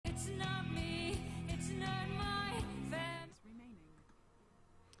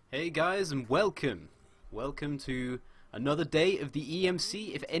Hey guys, and welcome! Welcome to another day of the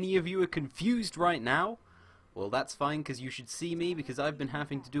EMC. If any of you are confused right now, well that's fine, because you should see me, because I've been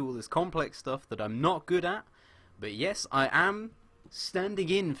having to do all this complex stuff that I'm not good at. But yes, I am standing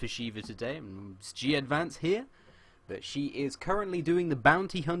in for Shiva today. It's G Advance here, but she is currently doing the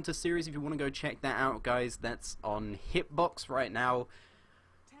Bounty Hunter series. If you want to go check that out, guys, that's on Hitbox right now.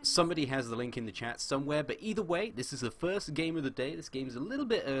 Somebody has the link in the chat somewhere, but either way, this is the first game of the day. This game is a little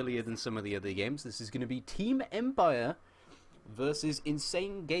bit earlier than some of the other games. This is going to be Team Empire versus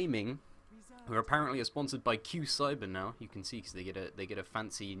Insane Gaming, who apparently are sponsored by Q Cyber now. You can see because they get a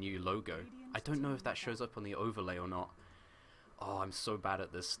fancy new logo. I don't know if that shows up on the overlay or not. Oh, I'm so bad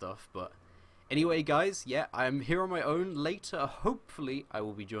at this stuff, but anyway, guys, yeah, I'm here on my own. Later, hopefully, I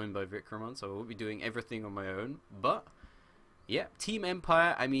will be joined by Vikramon, so I will be doing everything on my own, but yeah, Team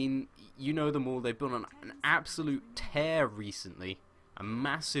Empire, I mean, you know them all. They've been on an absolute tear recently. A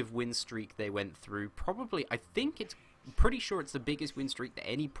massive win streak they went through. Probably, I think it's pretty sure it's the biggest win streak that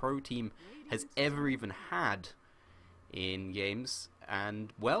any pro team has ever even had in games.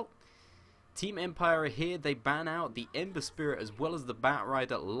 And, well, Team Empire are here. They ban out the Ember Spirit as well as the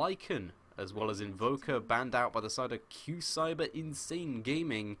Batrider Lycan, as well as Invoker, banned out by the side of Q Cyber Insane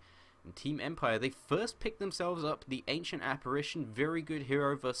Gaming. And Team Empire, they first picked themselves up the Ancient Apparition, very good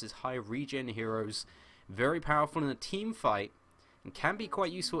hero versus high regen heroes, very powerful in a team fight, and can be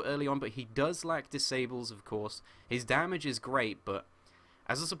quite useful early on, but he does lack disables, of course. His damage is great, but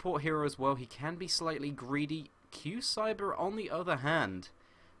as a support hero as well, he can be slightly greedy. Q Cyber, on the other hand,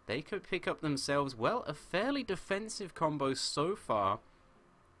 they could pick up themselves, well, a fairly defensive combo so far.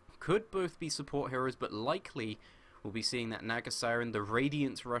 Could both be support heroes, but likely we'll be seeing that Naga Siren, the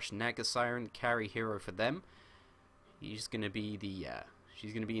Radiance Rush Naga Siren, carry hero for them. She's going to be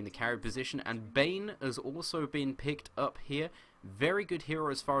in the carry position, and Bane has also been picked up here. Very good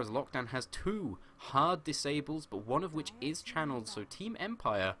hero as far as Lockdown has two hard disables, but one of which is channeled. So Team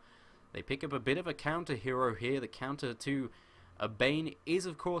Empire, they pick up a bit of a counter hero here. The counter to a Bane is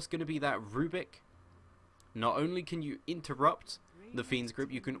of course going to be that Rubik. Not only can you interrupt the Fiend's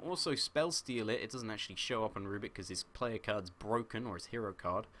Grip, you can also spell steal it. It doesn't actually show up on Rubik because his player card's broken, or his hero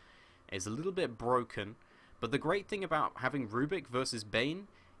card is a little bit broken. But the great thing about having Rubik versus Bane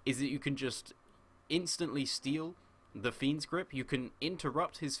is that you can just instantly steal the Fiend's Grip. You can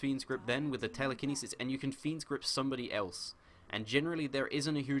interrupt his Fiend's Grip then with a telekinesis, and you can Fiend's Grip somebody else. And generally there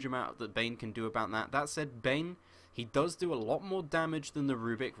isn't a huge amount that Bane can do about that. That said, Bane, he does do a lot more damage than the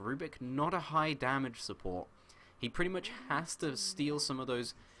Rubik. Rubik, not a high damage support. He pretty much has to steal some of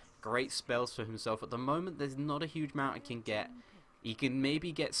those great spells for himself. At the moment, there's not a huge amount he can get. He can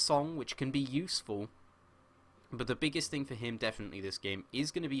maybe get Song, which can be useful. But the biggest thing for him, definitely this game, is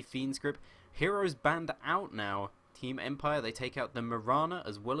going to be Fiend's Grip. Heroes banned out now. Team Empire, they take out the Mirana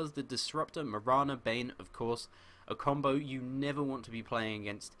as well as the Disruptor. Mirana, Bane, of course, a combo you never want to be playing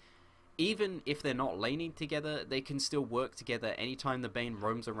against. Even if they're not laning together, they can still work together. Anytime the Bane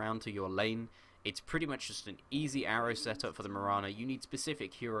roams around to your lane, it's pretty much just an easy arrow setup for the Mirana. You need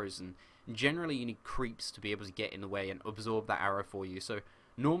specific heroes, and generally you need creeps to be able to get in the way and absorb that arrow for you. So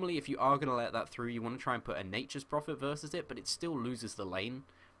normally if you are going to let that through, you want to try and put a Nature's Prophet versus it, but it still loses the lane.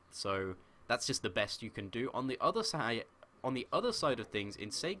 So that's just the best you can do. On the other side of things,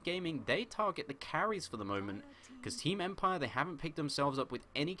 Insane Gaming, they target the carries for the moment, because Team Empire, they haven't picked themselves up with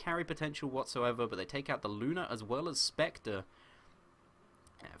any carry potential whatsoever, but they take out the Luna as well as Spectre.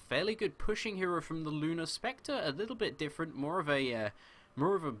 Fairly good pushing hero from the Luna. Spectre, a little bit different, more of a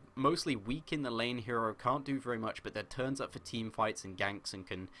mostly weak in the lane hero, can't do very much, but that turns up for team fights and ganks and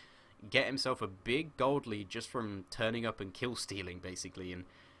can get himself a big gold lead just from turning up and kill stealing basically. And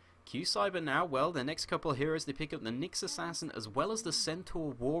Q Cyber now, well, the next couple of heroes, they pick up the Nyx Assassin as well as the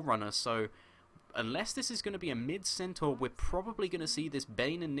Centaur War Runner. So unless this is going to be a mid Centaur, we're probably going to see this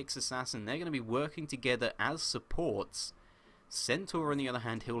Bane and Nyx Assassin. They're going to be working together as supports. Centaur, on the other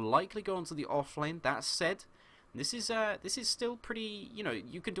hand, he'll likely go onto the offlane. That said, this is still pretty, you know,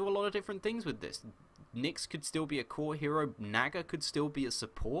 you can do a lot of different things with this. Nyx could still be a core hero. Naga could still be a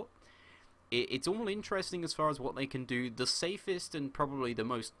support. It's all interesting as far as what they can do. The safest and probably the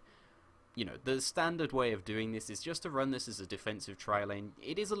most, you know, the standard way of doing this is just to run this as a defensive tri-lane.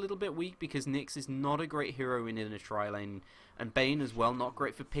 It is a little bit weak because Nyx is not a great hero in a tri-lane, and Bane as well, not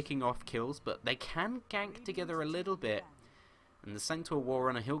great for picking off kills, but they can gank together a little bit. And the Centaur War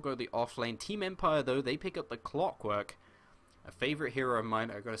Runner, he'll go the offlane. Team Empire, though, they pick up the Clockwork. A favourite hero of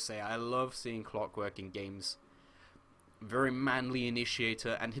mine, I've got to say. I love seeing Clockwork in games. Very manly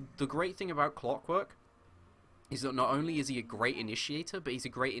initiator. And the great thing about Clockwork is that not only is he a great initiator, but he's a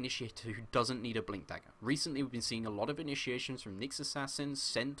great initiator who doesn't need a Blink Dagger. Recently, we've been seeing a lot of initiations from Nyx Assassins,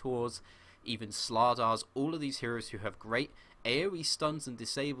 Centaurs, even Slardars, all of these heroes who have great AoE stuns and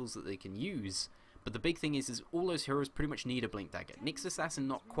disables that they can use. But the big thing is all those heroes pretty much need a Blink Dagger. Nyx Assassin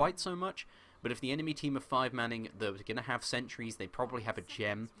not quite so much, but if the enemy team are 5-manning, they're going to have sentries, they probably have a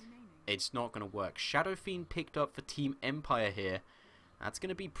gem. It's not going to work. Shadow Fiend picked up for Team Empire here. That's going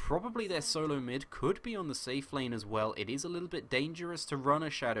to be probably their solo mid. Could be on the safe lane as well. It is a little bit dangerous to run a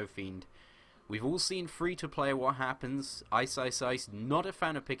Shadow Fiend. We've all seen free-to-play what happens. Ice Ice Ice, not a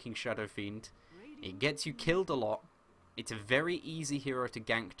fan of picking Shadow Fiend. It gets you killed a lot. It's a very easy hero to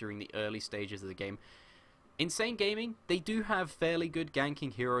gank during the early stages of the game. Insane Gaming, they do have fairly good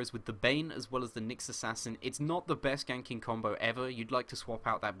ganking heroes with the Bane as well as the Nyx Assassin. It's not the best ganking combo ever. You'd like to swap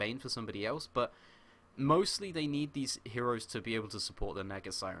out that Bane for somebody else, but mostly they need these heroes to be able to support the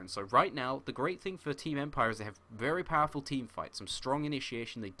Naga Siren. So right now, the great thing for Team Empire is they have very powerful team fights, some strong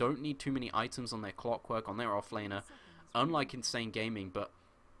initiation. They don't need too many items on their Clockwork, on their offlaner, unlike Insane Gaming, but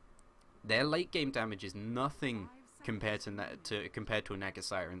their late game damage is nothing compared to a Naga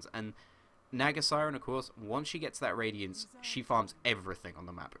Siren's. And Naga Siren, of course, once she gets that Radiance, she farms everything on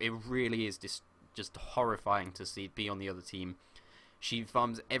the map. It really is just horrifying to see it be on the other team. She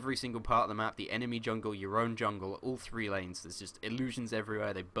farms every single part of the map, the enemy jungle, your own jungle, all 3 lanes. There's just illusions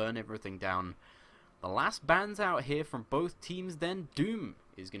everywhere, they burn everything down. The last bans out here from both teams then, Doom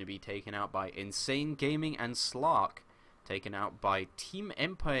is going to be taken out by Insane Gaming and Slark. Taken out by Team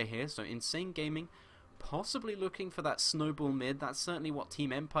Empire here, so Insane Gaming possibly looking for that snowball mid. That's certainly what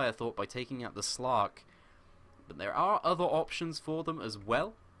Team Empire thought by taking out the Slark. But there are other options for them as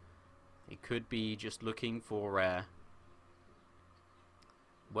well. It could be just looking for,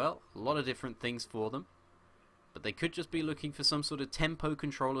 well, a lot of different things for them. But they could just be looking for some sort of tempo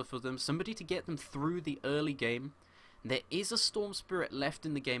controller for them. Somebody to get them through the early game. There is a Storm Spirit left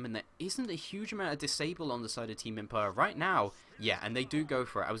in the game, and there isn't a huge amount of disable on the side of Team Empire right now. Yeah, and they do go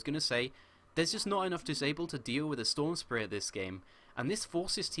for it. I was going to say, there's just not enough disable to deal with a Storm Spirit this game. And this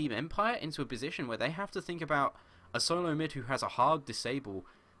forces Team Empire into a position where they have to think about a solo mid who has a hard disable.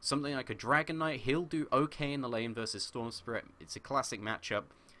 Something like a Dragon Knight, he'll do okay in the lane versus Storm Spirit. It's a classic matchup.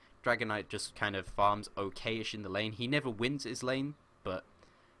 Dragon Knight just kind of farms okay-ish in the lane. He never wins his lane, but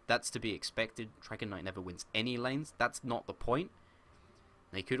that's to be expected. Dragon Knight never wins any lanes. That's not the point.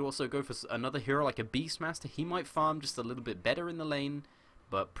 They could also go for another hero like a Beastmaster. He might farm just a little bit better in the lane,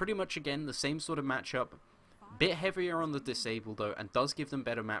 but pretty much again the same sort of matchup. Bit heavier on the disable though, and does give them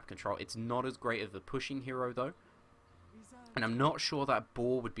better map control. It's not as great of a pushing hero though. And I'm not sure that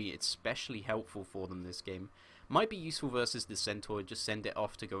Boar would be especially helpful for them this game. Might be useful versus the Centaur, just send it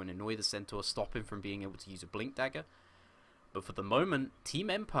off to go and annoy the Centaur, stop him from being able to use a Blink Dagger. But for the moment, Team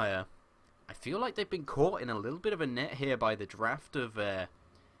Empire, I feel like they've been caught in a little bit of a net here by the draft of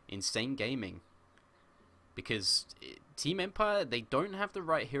Insane Gaming. Because Team Empire, they don't have the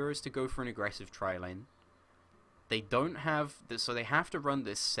right heroes to go for an aggressive tri-lane. They don't have, so they have to run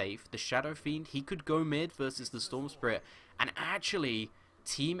this safe. The Shadow Fiend, he could go mid versus the Storm Spirit. And actually,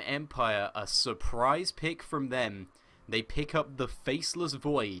 Team Empire, a surprise pick from them. They pick up the Faceless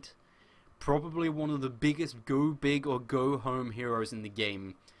Void. Probably one of the biggest go big or go home heroes in the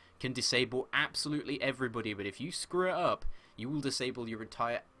game. Can disable absolutely everybody, but if you screw it up, you will disable your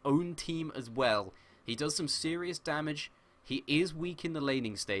entire own team as well. He does some serious damage. He is weak in the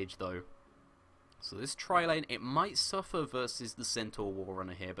laning stage though. So this tri-lane, it might suffer versus the Centaur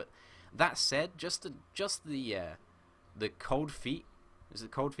Warrunner here, but that said, just the Cold Feet. Is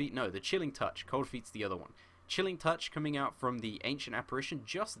it Cold Feet? No, the Chilling Touch. Cold Feet's the other one. Chilling Touch coming out from the Ancient Apparition,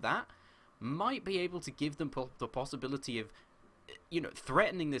 just that might be able to give them the possibility of, you know,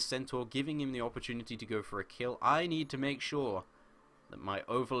 threatening this Centaur, giving him the opportunity to go for a kill. I need to make sure that my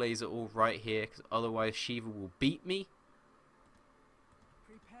overlays are all right here, because otherwise Shiva will beat me.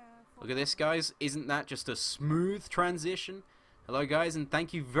 Look at this, guys. Isn't that just a smooth transition? Hello, guys, and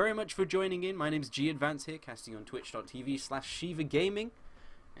thank you very much for joining in. My name's G Advance here, casting on twitch.tv/Shiva Gaming.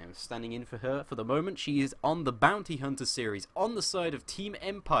 I'm standing in for her for the moment. She is on the Bounty Hunter series on the side of Team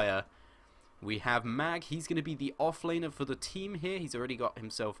Empire. We have Mag. He's going to be the offlaner for the team here. He's already got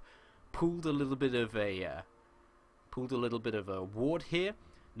himself pulled a little bit of a ward here.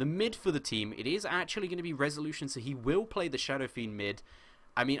 The mid for the team, it is actually going to be Resolution, so he will play the Shadow Fiend mid.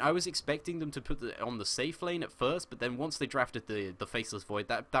 I mean, I was expecting them to put it on the safe lane at first, but then once they drafted the Faceless Void,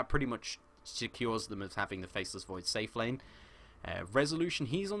 that pretty much secures them as having the Faceless Void safe lane. Resolution,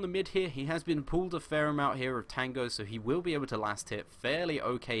 he's on the mid here. He has been pulled a fair amount here of Tango, so he will be able to last hit fairly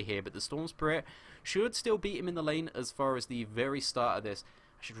okay here, but the Storm Spirit should still beat him in the lane as far as the very start of this.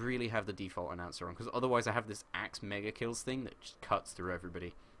 I should really have the default announcer on, because otherwise I have this Axe Mega Kills thing that just cuts through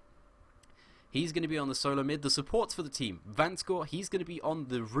everybody. He's going to be on the solo mid. The supports for the team, Vanskor, he's going to be on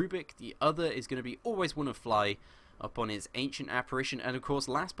the Rubik. The other is going to be Always Wanna Fly up on his Ancient Apparition. And of course,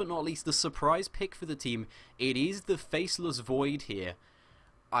 last but not least, the surprise pick for the team. It is the Faceless Void here.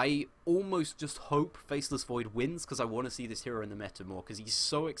 I almost just hope Faceless Void wins, because I want to see this hero in the meta more, because he's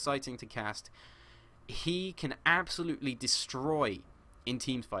so exciting to cast. He can absolutely destroy in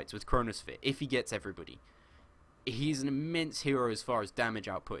team fights with Chronosphere if he gets everybody. He's an immense hero as far as damage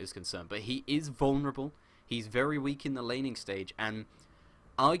output is concerned, but he is vulnerable. He's very weak in the laning stage, and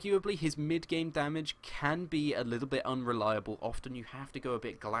arguably his mid-game damage can be a little bit unreliable. Often you have to go a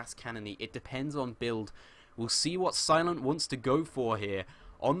bit glass cannon-y. It depends on build. We'll see what Silent wants to go for here.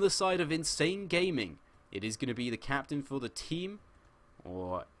 On the side of Insane Gaming, it is going to be the captain for the team,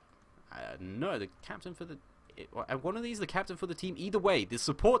 or no, the captain for the... one of these, the captain for the team. Either way, the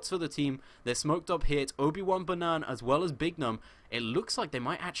supports for the team, they're smoked up here. It's Obi-Wan Banan as well as Big Num. It looks like they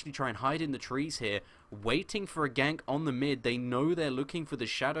might actually try and hide in the trees here, waiting for a gank on the mid. They know they're looking for the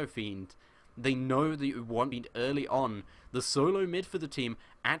Shadow Fiend. They know that you want it early on. The solo mid for the team,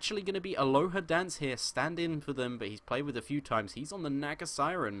 actually going to be Aloha Dance here, stand in for them, but he's played with a few times. He's on the Naga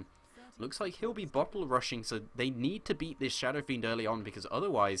Siren. Looks like he'll be bottle rushing, so they need to beat this Shadow Fiend early on, because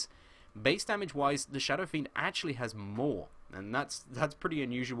otherwise... base damage wise, the Shadow Fiend actually has more, and that's pretty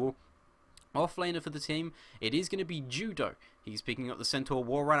unusual. Offlaner for the team, it is going to be Judo. He's picking up the Centaur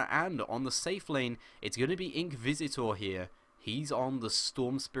Warrunner, and on the safe lane, it's going to be Inquisitor here. He's on the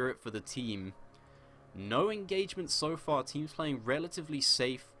Storm Spirit for the team. No engagement so far. Team's playing relatively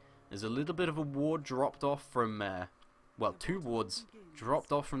safe. There's a little bit of a ward dropped off from, well, 2 wards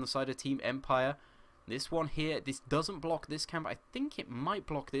dropped off from the side of Team Empire. This one here, this doesn't block this camp. I think it might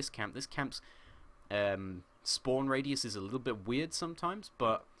block this camp. This camp's spawn radius is a little bit weird sometimes,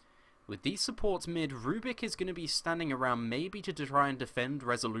 but with these supports mid, Rubik is going to be standing around maybe to try and defend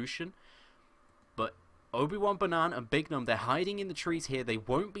Resolution, but Obi-Wan Banan and Big Num, they're hiding in the trees here. They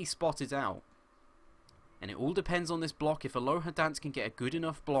won't be spotted out. And it all depends on this block. If Aloha Dance can get a good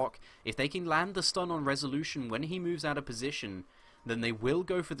enough block, if they can land the stun on Resolution when he moves out of position, then they will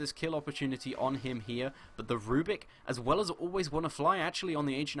go for this kill opportunity on him here. But the Rubik, as well as Always Wanna Fly, actually on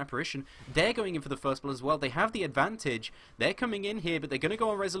the Ancient Apparition, they're going in for the first blood as well. They have the advantage. They're coming in here, but they're going to go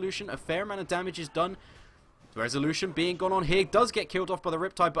on Resolution. A fair amount of damage is done. Resolution being gone on here, does get killed off by the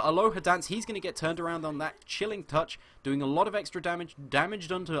Riptide, but Aloha Dance, he's going to get turned around on that Chilling Touch, doing a lot of extra damage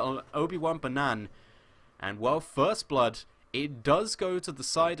done to Obi-Wan Banan. And well, first blood, it does go to the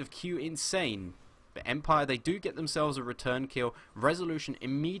side of Q Insane. But Empire, they do get themselves a return kill. Resolution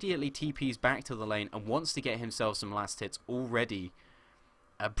immediately TPs back to the lane and wants to get himself some last hits already.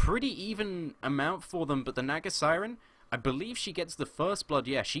 A pretty even amount for them, but the Naga Siren, I believe she gets the first blood.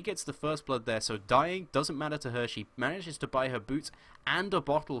 Yeah, she gets the first blood there, so dying doesn't matter to her. She manages to buy her boots and a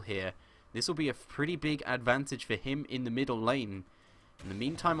bottle here. This will be a pretty big advantage for him in the middle lane. In the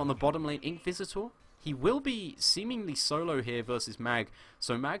meantime, on the bottom lane, Inquisitor, he will be seemingly solo here versus Mag,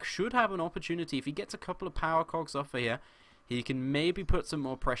 so Mag should have an opportunity. If he gets a couple of power cogs off here, he can maybe put some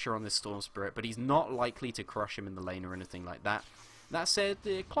more pressure on this Storm Spirit, but he's not likely to crush him in the lane or anything like that. That said,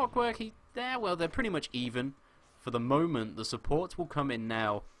 the Clockwork, they're pretty much even. For the moment, the supports will come in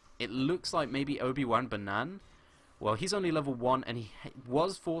now. It looks like maybe Obi-Wan Banan. Well, he's only level 1, and he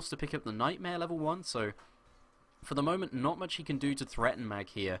was forced to pick up the Nightmare level 1, so for the moment, not much he can do to threaten Mag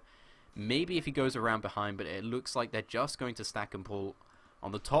here. Maybe if he goes around behind, but it looks like they're just going to stack and pull.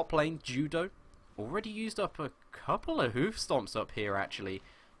 On the top lane, Judo already used up a couple of hoof stomps up here, actually.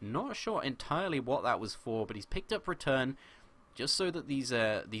 Not sure entirely what that was for, but he's picked up Return just so that these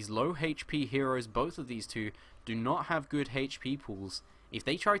low HP heroes, both of these two, do not have good HP pools. If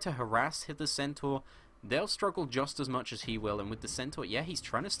they try to harass the Centaur, they'll struggle just as much as he will. And with the Centaur, yeah, he's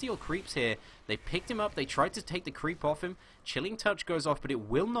trying to steal creeps here. They picked him up. They tried to take the creep off him. Chilling Touch goes off, but it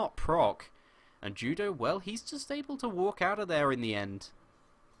will not proc. And Judo, well, he's just able to walk out of there in the end.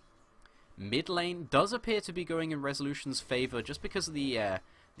 Mid lane does appear to be going in Resolution's favor just because of the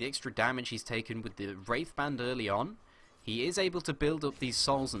extra damage he's taken with the Wraith Band early on. He is able to build up these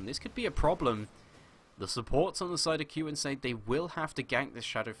souls, and this could be a problem. The supports on the side of Q Insane, they will have to gank this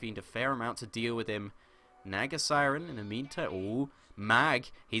Shadow Fiend a fair amount to deal with him. Naga Siren in the meantime. Oh,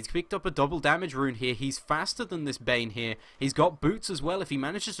 Mag, he's picked up a double damage rune here. He's faster than this Bane here. He's got boots as well. If he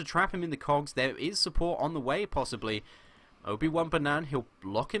manages to trap him in the cogs, there is support on the way possibly. Obi-Wan Banan, he'll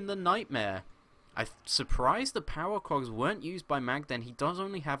block him the Nightmare. I'm surprised the power cogs weren't used by Mag then. He does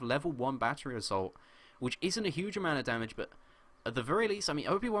only have level 1 battery assault, which isn't a huge amount of damage, but at the very least, I mean,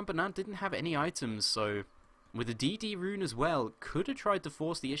 Obi-Wan Banan didn't have any items, so with a DD rune as well. Could have tried to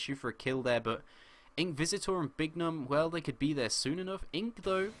force the issue for a kill there, but Inkvisitor and Bignum, well, they could be there soon enough. Ink,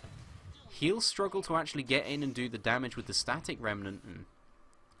 though, he'll struggle to actually get in and do the damage with the Static Remnant. And,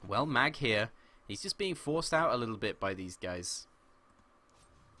 well, Mag here, he's just being forced out a little bit by these guys.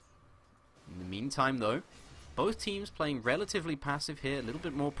 In the meantime, though, both teams playing relatively passive here. A little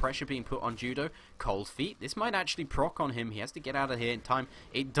bit more pressure being put on Judo. Cold Feet. This might actually proc on him. He has to get out of here in time.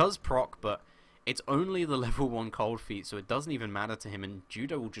 It does proc, but it's only the level 1 Cold Feet, so it doesn't even matter to him. And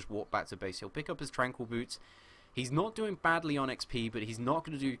Judo will just walk back to base. He'll pick up his Tranquil Boots. He's not doing badly on XP, but he's not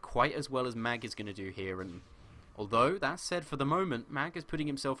going to do quite as well as Mag is going to do here. And although, that said, for the moment, Mag is putting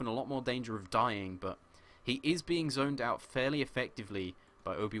himself in a lot more danger of dying, but he is being zoned out fairly effectively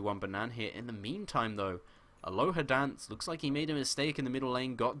by Obi-Wan Banan here. In the meantime, though, Aloha Dance looks like he made a mistake in the middle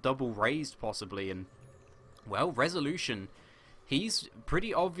lane, got double raised possibly, and, well, Resolution, he's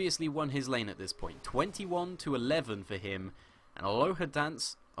pretty obviously won his lane at this point. 21 to 11 for him, and Aloha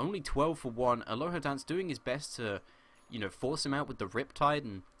Dance only 12 for 1. Aloha Dance doing his best to, you know, force him out with the Riptide,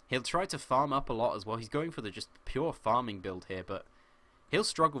 and he'll try to farm up a lot as well. He's going for the just pure farming build here, but he'll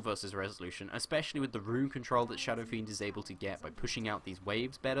struggle versus Resolution, especially with the rune control that Shadow Fiend is able to get by pushing out these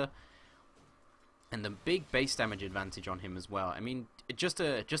waves better. And the big base damage advantage on him as well. I mean, just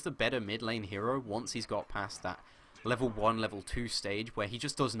a better mid lane hero once he's got past that level 1, level 2 stage where he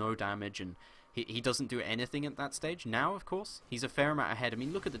just does no damage and he doesn't do anything at that stage. Now, of course, he's a fair amount ahead. I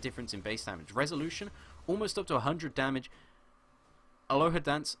mean, look at the difference in base damage. Resolution, almost up to 100 damage. Aloha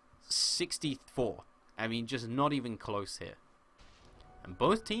Dance, 64. I mean, just not even close here. And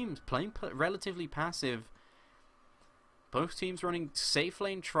both teams playing relatively passive. Both teams running safe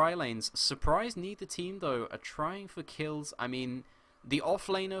lane tri-lanes. Surprised neither team, though, are trying for kills. I mean, the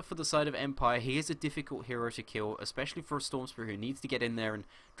off-laner for the side of Empire, he is a difficult hero to kill, especially for a Storm Spirit who needs to get in there and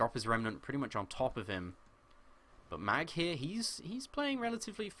drop his Remnant pretty much on top of him. But Mag here, he's playing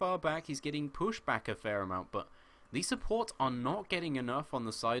relatively far back. He's getting pushed back a fair amount, but these supports are not getting enough on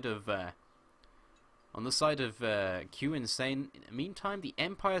the side of Q Insane. In the meantime, the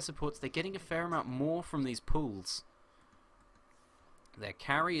Empire supports, they're getting a fair amount more from these pools. Their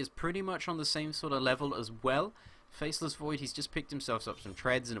carry is pretty much on the same sort of level as well. Faceless Void, he's just picked himself up some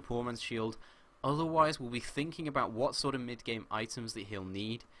treads and a Poor Man's Shield. Otherwise, we'll be thinking about what sort of mid-game items that he'll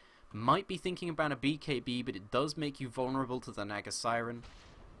need. Might be thinking about a BKB, but it does make you vulnerable to the Naga Siren.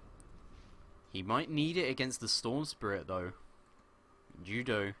 He might need it against the Storm Spirit, though.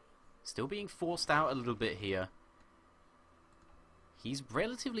 Judo, still being forced out a little bit here. He's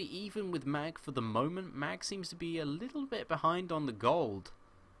relatively even with Mag for the moment. Mag seems to be a little bit behind on the gold.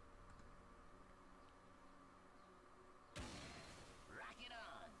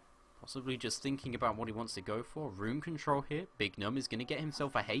 Possibly just thinking about what he wants to go for. Rune control here. Bignum is going to get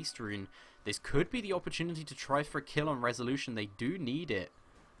himself a haste rune. This could be the opportunity to try for a kill on Resolution. They do need it.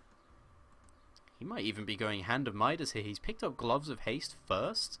 He might even be going Hand of Midas here. He's picked up Gloves of Haste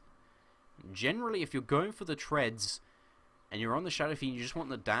first. Generally, if you're going for the treads and you're on the Shadow Fiend, you just want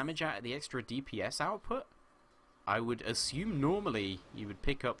the damage out of the extra DPS output, I would assume normally you would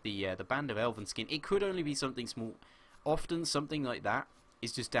pick up the Band of Elven Skin. It could only be something small. Often something like that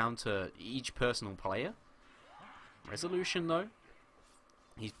is just down to each personal player. Resolution, though,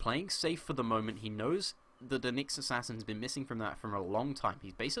 he's playing safe for the moment. He knows that the Nyx Assassin's been missing from that for a long time.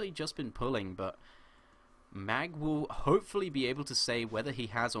 He's basically just been pulling, but Mag will hopefully be able to say whether he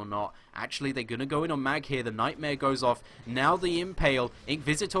has or not. Actually, they're going to go in on Mag here. The Nightmare goes off. Now the Impale.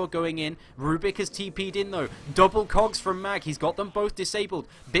 Inquisitor going in. Rubik has TP'd in, though. Double cogs from Mag. He's got them both disabled.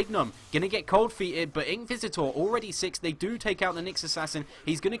 Bignum going to get cold feeted, but Inquisitor already 6. They do take out the Nyx Assassin.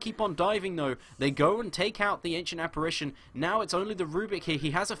 He's going to keep on diving, though. They go and take out the Ancient Apparition. Now it's only the Rubik here.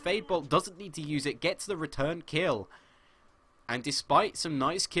 He has a Fade Bolt. Doesn't need to use it. Gets the return kill. And despite some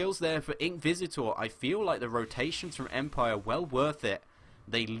nice kills there for Inquisitor, I feel like the rotations from Empire well worth it.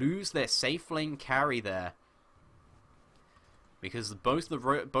 They lose their safe lane carry there, because both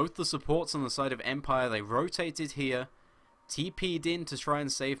the supports on the side of Empire, they rotated here, TP'd in to try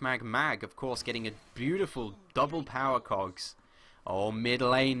and save Mag. Mag, of course, getting a beautiful double power cogs. Oh, mid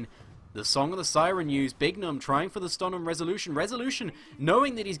lane. The Song of the Siren used. Bignum trying for the stun on Resolution. Resolution,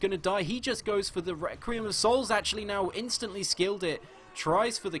 knowing that he's going to die, he just goes for the Requiem of Souls. Actually now instantly skilled it.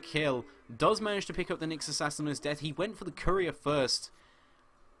 Tries for the kill. Does manage to pick up the Nyx Assassin on his death. He went for the Courier first.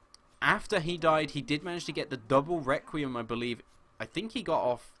 After he died, he did manage to get the double Requiem, I believe. I think he got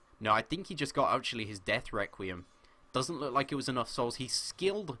off. No, I think he just got actually his Death Requiem. Doesn't look like it was enough souls. He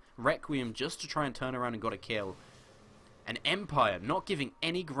skilled Requiem just to try and turn around and got a kill. And Empire not giving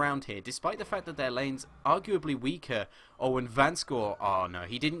any ground here, despite the fact that their lane's arguably weaker. Oh, and Vanskor, oh no,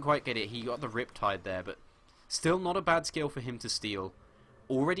 he didn't quite get it. He got the Riptide there, but Still not a bad skill for him to steal.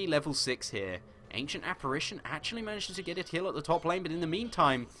 Already level 6 here. Ancient Apparition actually managed to get a kill at the top lane, but in the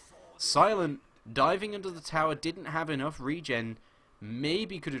meantime, Silent, diving under the tower, didn't have enough regen.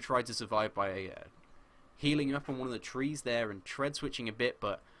 Maybe could have tried to survive by healing up on one of the trees there and tread switching a bit,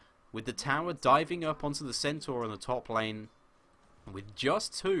 but with the tower diving up onto the Centaur on the top lane, with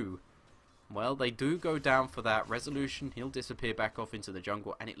just 2, well, they do go down for that. Resolution, he'll disappear back off into the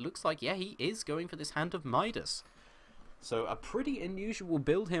jungle, and it looks like, yeah, he is going for this Hand of Midas. So a pretty unusual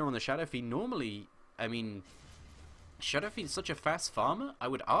build here on the Shadow Fiend. Normally, I mean, Shadow Fiend is such a fast farmer, I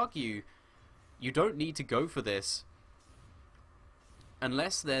would argue you don't need to go for this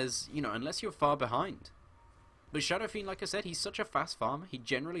unless there's, unless you're far behind. But Shadow Fiend, like I said, he's such a fast farmer, he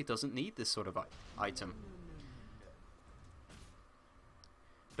generally doesn't need this sort of item.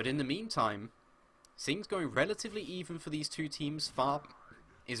 But in the meantime, things going relatively even for these two teams. Farm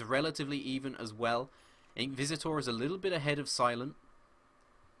is relatively even as well. Inquisitor is a little bit ahead of Silent.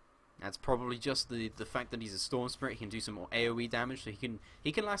 That's probably just the fact that he's a Storm Spirit. He can do some more AoE damage, so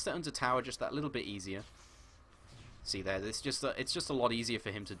he can last it under tower just that little bit easier. See there, it's just a lot easier for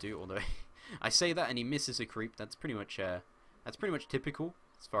him to do. Although I say that and he misses a creep. That's pretty much typical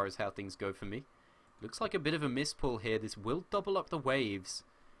as far as how things go for me. Looks like a bit of a mispull here. This will double up the waves.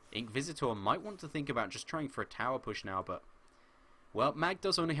 Inquisitor might want to think about just trying for a tower push now, but well, Mag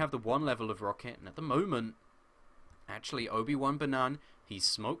does only have the 1 level of rocket, and at the moment, actually Obi-Wan Banan, he's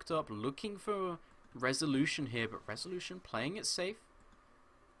smoked up, looking for Resolution here, but Resolution playing it safe.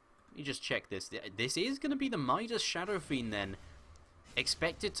 Let me just check this. This is going to be the Midas Shadow Fiend then.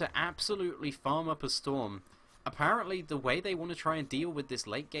 Expected to absolutely farm up a Storm. Apparently, the way they want to try and deal with this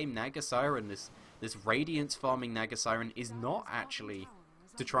late game Naga Siren, this Radiance farming Naga Siren, is not actually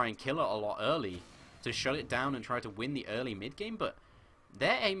to try and kill it a lot early, to shut it down and try to win the early mid game, but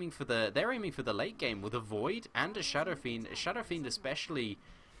they're aiming for the late game with a Void and a Shadow Fiend. A Shadow Fiend, especially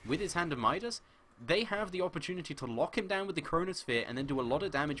with his Hand of Midas, they have the opportunity to lock him down with the Chronosphere and then do a lot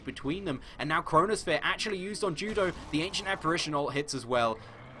of damage between them. And now Chronosphere actually used on Judo. The Ancient Apparition ult hits as well.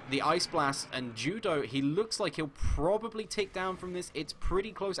 The Ice Blast and Judo, he looks like he'll probably take down from this. It's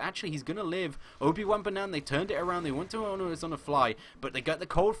pretty close. Actually, he's going to live. Obi-Wan Banan, they turned it around. They went to on a fly, but they got the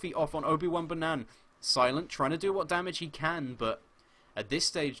cold feet off on Obi-Wan Banan. Silent, trying to do what damage he can, but at this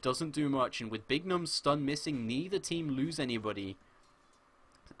stage doesn't do much. And with Big Num's stun missing, neither team lose anybody.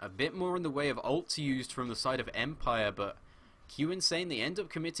 A bit more in the way of ults used from the side of Empire, but Q Insane, they end up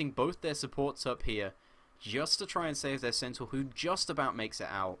committing both their supports up here just to try and save their Centaur, who just about makes it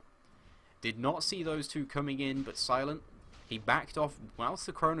out. Did not see those two coming in, but Silent, he backed off whilst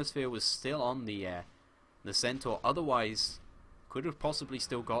the Chronosphere was still on the Centaur. Otherwise, could have possibly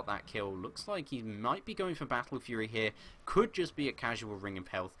still got that kill. Looks like he might be going for Battle Fury here. Could just be a casual Ring of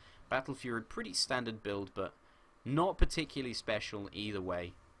Health. Battle Fury, pretty standard build, but not particularly special either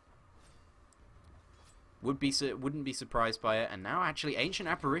way. Wouldn't be surprised by it. And now actually Ancient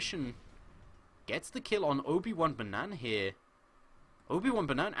Apparition gets the kill on Obi-Wan Banan here. Obi-Wan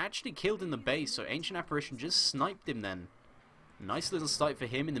Banan actually killed in the base, so Ancient Apparition just sniped him then. Nice little snipe for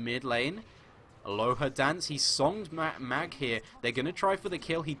him in the mid lane. Aloha Dance, he songed Mag here. They're going to try for the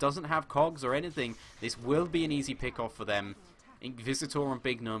kill. He doesn't have cogs or anything. This will be an easy pick off for them. Inquisitor and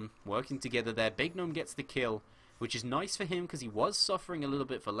Big Num working together there. Big Num gets the kill, which is nice for him because he was suffering a little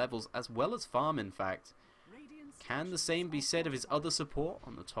bit for levels as well as farm, in fact. Can the same be said of his other support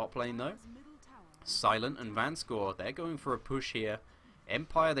on the top lane though? Silent and Vanscore, they're going for a push here.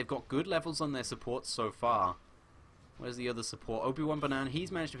 Empire, they've got good levels on their supports so far. Where's the other support? Obi-Wan Banan,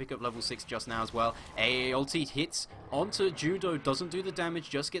 he's managed to pick up level 6 just now as well. ulti hits onto Judo, doesn't do the damage,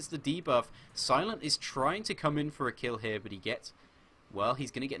 just gets the debuff. Silent is trying to come in for a kill here, but he gets... well,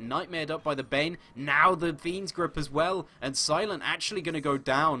 he's going to get nightmared up by the Bane. Now the Fiend's Grip as well. And Silent actually going to go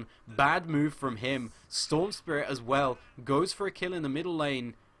down. Bad move from him. Storm Spirit as well. Goes for a kill in the middle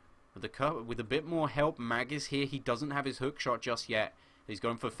lane. With a bit more help, Mag is here. He doesn't have his hook shot just yet. He's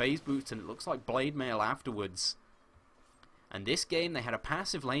going for Phase Boots, and it looks like Blade Mail afterwards. And this game, they had a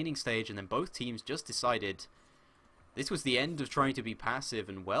passive laning stage, and then both teams just decided this was the end of trying to be passive.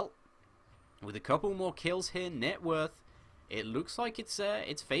 And well, with a couple more kills here, net worth, it looks like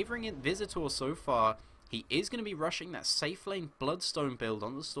it's favouring Inquisitor so far. He is going to be rushing that safe lane Bloodstone build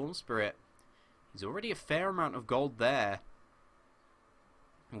on the Storm Spirit. He's already a fair amount of gold there.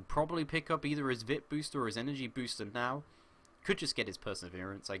 He'll probably pick up either his VIP booster or his energy booster now. Could just get his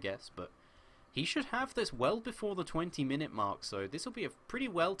Perseverance, I guess, but he should have this well before the 20-minute mark, so this will be a pretty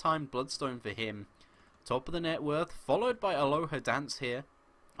well-timed Bloodstone for him. Top of the net worth, followed by Aloha Dance here.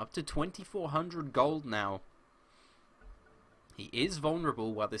 Up to 2,400 gold now. He is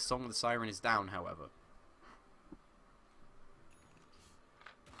vulnerable while this Song of the Siren is down, however.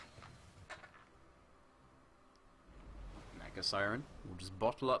 Naga Siren. We'll just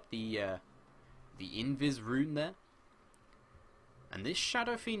bottle up the Invis rune there. And this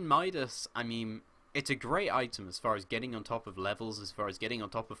Shadow Fiend Midas, I mean, it's a great item as far as getting on top of levels, as far as getting on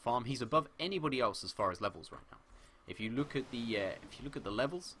top of farm. He's above anybody else as far as levels right now. If you look at the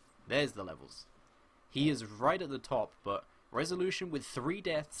levels, there's the levels. He is right at the top, but Resolution with 3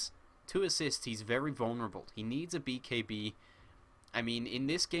 deaths, 2 assists, he's very vulnerable. He needs a BKB. I mean, in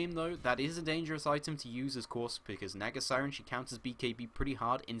this game though, that is a dangerous item to use of course, because Naga Siren, she counters BKB pretty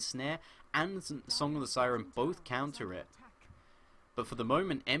hard. Ensnare and Song of the Siren both counter it. But for the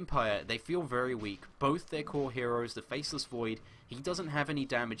moment, Empire, they feel very weak. Both their core heroes, the Faceless Void, he doesn't have any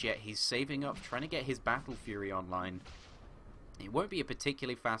damage yet. He's saving up, trying to get his Battle Fury online. It won't be a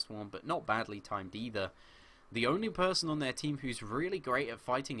particularly fast one, but not badly timed either. The only person on their team who's really great at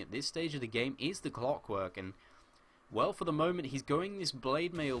fighting at this stage of the game is the Clockwork, and well, for the moment, he's going this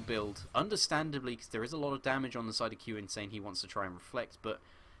Blade Mail build, understandably, because there is a lot of damage on the side of Q Insane. He wants to try and reflect, but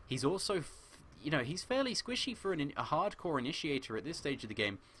he's also, you know, he's fairly squishy for a hardcore initiator at this stage of the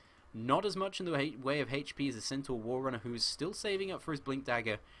game. Not as much in the way of HP as a Centaur Warrunner, who's still saving up for his Blink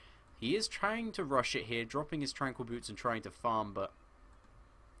Dagger. He is trying to rush it here, dropping his Tranquil Boots and trying to farm, but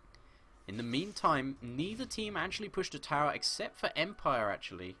in the meantime, neither team actually pushed a tower except for Empire,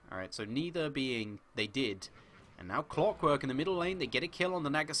 actually. Alright, so neither being they did. And now Clockwork in the middle lane, they get a kill on the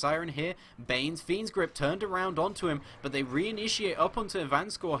Naga Siren here. Bane's Fiend's Grip turned around onto him, but they reinitiate up onto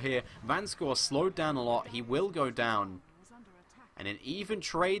Vanscore here. Vanscore slowed down a lot, he will go down. And an even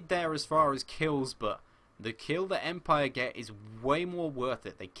trade there as far as kills, but the kill that Empire get is way more worth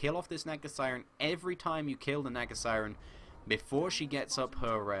it. They kill off this Naga Siren every time you kill the Naga Siren before she gets up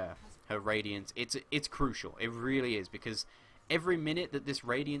her Radiance. It's crucial, it really is, because every minute that this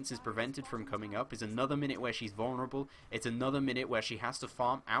Radiance is prevented from coming up is another minute where she's vulnerable. It's another minute where she has to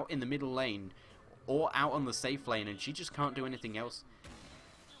farm out in the middle lane or out on the safe lane, and she just can't do anything else.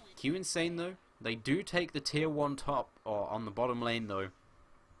 Q Insane though, they do take the tier 1 top, or on the bottom lane though,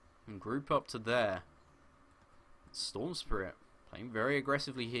 and group up to there. Storm Spirit playing very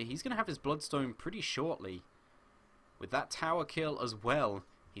aggressively here. He's going to have his Bloodstone pretty shortly. With that tower kill as well,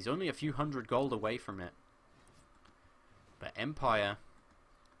 he's only a few hundred gold away from it. But Empire,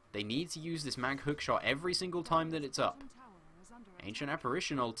 they need to use this mag hookshot every single time that it's up. Ancient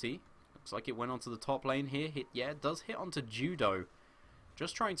Apparition ulti. Looks like it went onto the top lane here. Yeah, it does hit onto Judo.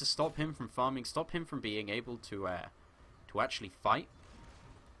 Just trying to stop him from farming, stop him from being able to actually fight.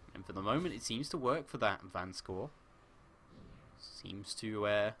 And for the moment, it seems to work for that Vanscore. Seems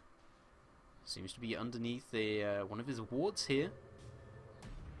to be underneath the one of his wards here.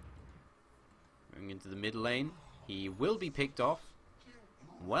 Going into the mid lane. He will be picked off.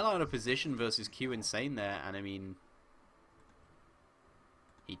 Well out of position versus Q Insane there, and I mean,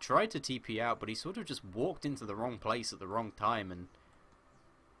 he tried to TP out, but he sort of just walked into the wrong place at the wrong time, and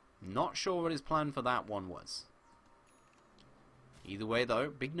not sure what his plan for that one was. Either way though,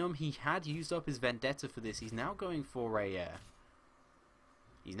 Big Gnome, he had used up his Vendetta for this. He's now going for a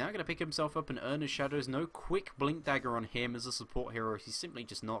he's now going to pick himself up and earn his shadows. No quick Blink Dagger on him as a support hero. He's simply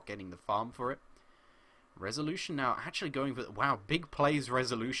just not getting the farm for it. Resolution now actually going for... Wow, big plays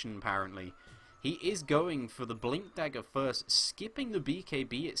Resolution apparently. He is going for the Blink Dagger first, skipping the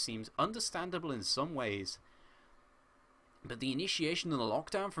BKB it seems. Understandable in some ways. But the initiation and the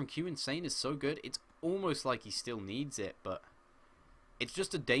lockdown from Q Insane is so good, it's almost like he still needs it, but it's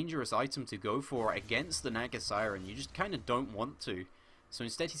just a dangerous item to go for against the Naga Siren. You just kind of don't want to. So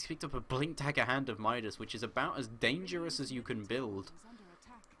instead he's picked up a Blink Dagger Hand of Midas, which is about as dangerous as you can build.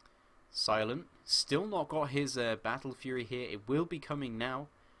 Silent, still not got his Battle Fury here. It will be coming now.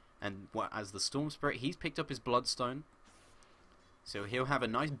 And as the Storm Spirit, he's picked up his Bloodstone. So he'll have a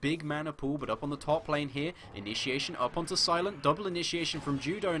nice big mana pool, but up on the top lane here, initiation up onto Silent, double initiation from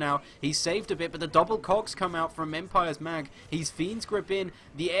Judo now. He's saved a bit, but the double cogs come out from Empire's mag. He's Fiend's Grip in.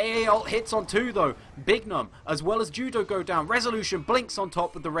 The AA ult hits on 2 though. Big Gnome, as well as Judo go down. Resolution blinks on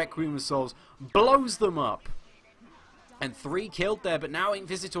top with the Requiem of Souls, blows them up. And 3 killed there, but now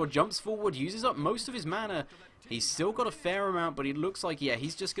Inquisitor jumps forward, uses up most of his mana. He's still got a fair amount, but it looks like, yeah,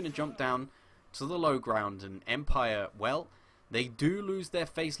 he's just going to jump down to the low ground. And Empire, well, they do lose their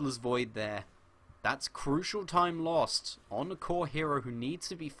Faceless Void there. That's crucial time lost on a core hero who needs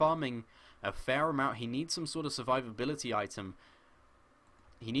to be farming a fair amount. He needs some sort of survivability item.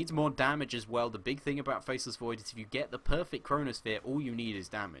 He needs more damage as well. The big thing about Faceless Void is if you get the perfect Chronosphere, all you need is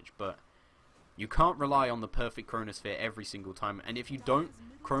damage. But you can't rely on the perfect Chronosphere every single time. And if you don't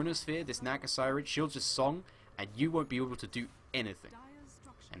Chronosphere this Naga Siren, she'll just song and you won't be able to do anything.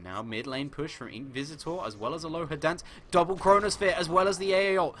 And now mid lane push from Inquisitor as well as Alohadance. Double Chronosphere as well as the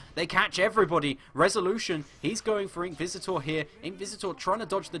AA ult. They catch everybody. Resolution, he's going for Inquisitor here. Inquisitor trying to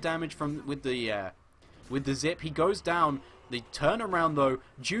dodge the damage from with the zip. He goes down. The turnaround though.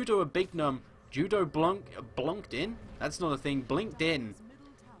 Judo a big num. Judo blunked in. That's not a thing. Blinked in.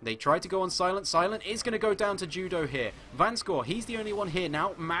 They tried to go on Silent. Silent is going to go down to Judo here. Vanscore, he's the only one here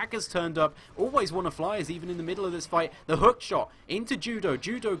now. Mag has turned up. Always want to fly is even in the middle of this fight. The hook shot into Judo.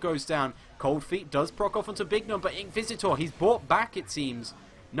 Judo goes down. Cold Feet does proc off onto Big Num, but Inquisitor, he's brought back it seems.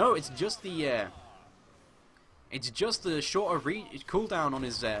 No, it's just the shorter cooldown on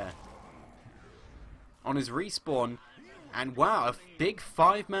his respawn. And wow, a big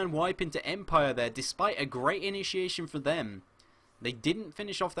 5-man wipe into Empire there, despite a great initiation for them. They didn't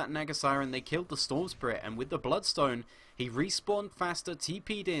finish off that Naga Siren, they killed the Storm Spirit, and with the Bloodstone, he respawned faster,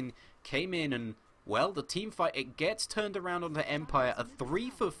 TP'd in, came in, and, well, the team fight, it gets turned around onto Empire, a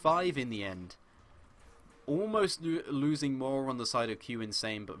 3-for-5 in the end. Almost losing more on the side of Q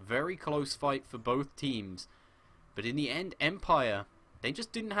Insane, but very close fight for both teams. But in the end, Empire, they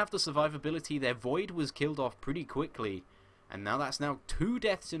just didn't have the survivability, their Void was killed off pretty quickly, and now that's 2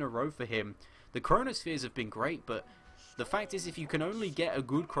 deaths in a row for him. The Chronospheres have been great, but the fact is, if you can only get a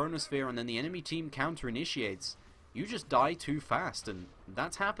good Chronosphere and then the enemy team counter-initiates, you just die too fast, and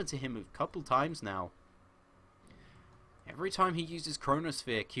that's happened to him a couple times now. Every time he uses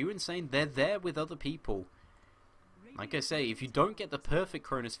Chronosphere, Q Insane, they're there with other people. Like I say, if you don't get the perfect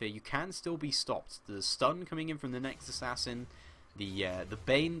Chronosphere, you can still be stopped. The stun coming in from the next assassin, the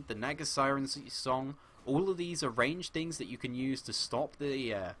Bane, the Naga Siren song, all of these are ranged things that you can use to stop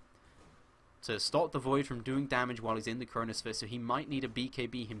the Void from doing damage while he's in the Chronosphere, so he might need a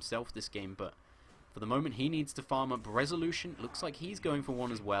BKB himself this game, but for the moment he needs to farm up Resolution. Looks like he's going for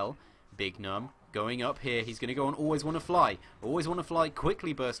one as well. Big Num going up here, he's going to go on Always Wanna Fly. Always Wanna Fly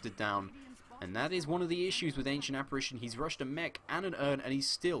quickly bursted down, and that is one of the issues with Ancient Apparition. He's rushed a mech and an urn, and he's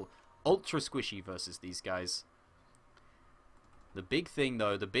still ultra squishy versus these guys. The big thing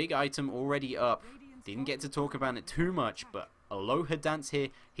though, the big item already up, didn't get to talk about it too much, but Alohadance here,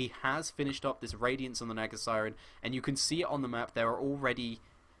 he has finished up this Radiance on the Naga Siren, and you can see it on the map. There are already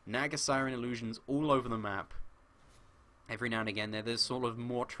Naga Siren illusions all over the map. Every now and again there's sort of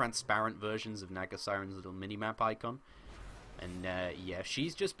more transparent versions of Naga Siren's little mini-map icon. And yeah,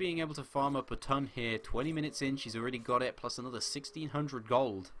 she's just being able to farm up a ton here. 20 minutes in, she's already got it, plus another 1600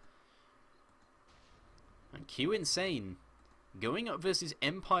 gold. And Q Insane going up versus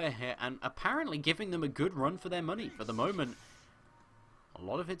Empire here, and apparently giving them a good run for their money for the moment. A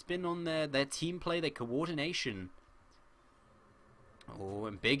lot of it's been on their team play, their coordination. Oh,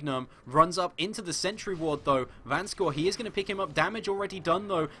 and Big Num runs up into the Sentry Ward though. Vanscore, he is going to pick him up. Damage already done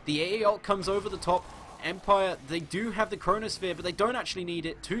though. The AA ult comes over the top. Empire, they do have the Chronosphere, but they don't actually need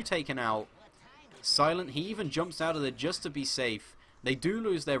it. 2 taken out. Silent, he even jumps out of there just to be safe. They do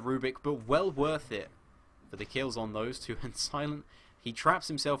lose their Rubik, but well worth it for the kills on those 2. And Silent, he traps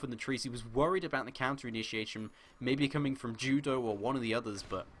himself in the trees. He was worried about the counter initiation maybe coming from Judo or one of the others,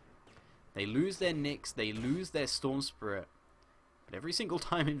 but they lose their Nyx, they lose their Storm Spirit. But every single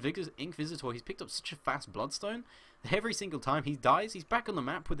time Inquisitor, he's picked up such a fast Bloodstone that every single time he dies, he's back on the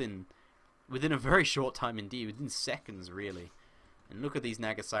map within a very short time indeed, within seconds really. And look at these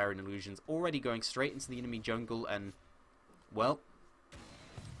Naga Siren illusions already going straight into the enemy jungle, and well,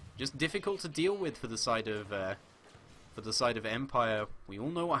 just difficult to deal with for the side of Empire. We all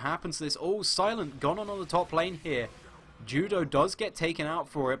know what happens to this. Oh, Silent gone on the top lane here. Judo does get taken out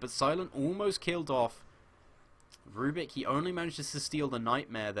for it, but Silent almost killed off. Rubik, he only manages to steal the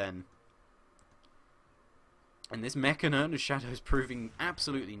Nightmare then. And this Mech and Urn of Shadow is proving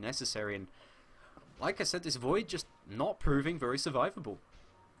absolutely necessary, and like I said, this Void just not proving very survivable.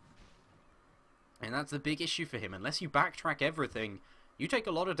 And that's the big issue for him. Unless you backtrack everything, you take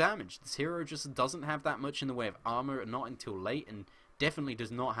a lot of damage. This hero just doesn't have that much in the way of armor, not until late, and definitely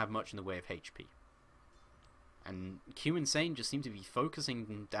does not have much in the way of HP. And Q Insane just seems to be focusing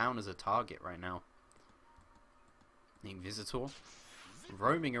him down as a target right now. The Inquisitor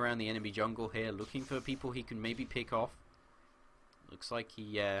roaming around the enemy jungle here, looking for people he can maybe pick off. Looks like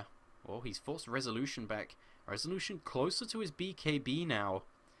he, well, he's forced Resolution back. Resolution closer to his BKB now.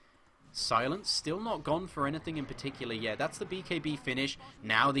 Silence still not gone for anything in particular. Yeah, that's the BKB finish.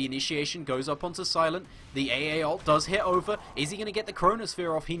 Now the initiation goes up onto Silent. The AA ult does hit over. Is he going to get the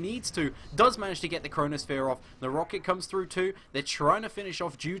Chronosphere off? He needs to. Does manage to get the Chronosphere off. The rocket comes through too. They're trying to finish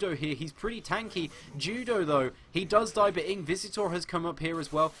off Judo here. He's pretty tanky. Judo though, he does die, but Inquisitor has come up here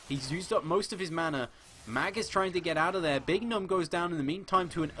as well. He's used up most of his mana. Mag is trying to get out of there. Big Num goes down in the meantime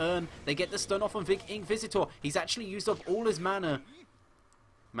to an urn. They get the stun off on Inquisitor. He's actually used up all his mana.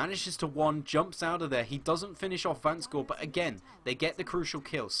 Manages to one, jumps out of there. He doesn't finish off Vanscore, but again, they get the crucial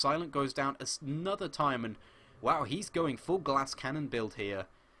kill. Silent goes down another time, and wow, he's going full glass cannon build here.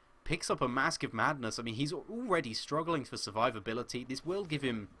 Picks up a Mask of Madness. I mean, he's already struggling for survivability. This will give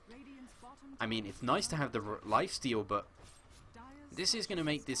him... I mean, it's nice to have the lifesteal, but this is going to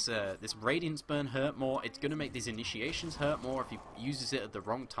make this this Radiance Burn hurt more. It's going to make these initiations hurt more if he uses it at the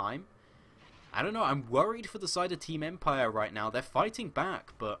wrong time. I don't know, I'm worried for the side of Team Empire right now. They're fighting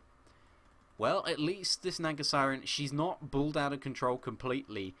back, but... well, at least this Naga Siren, she's not bulled out of control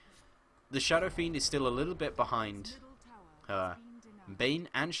completely. The Shadow Fiend is still a little bit behind her. Bane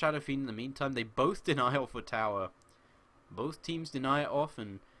and Shadow Fiend, in the meantime, they both deny off a tower. Both teams deny it off,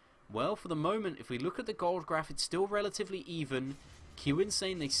 and... well, for the moment, if we look at the gold graph, it's still relatively even. Q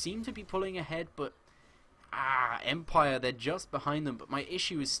Insane, they seem to be pulling ahead, but... Empire, they're just behind them, but my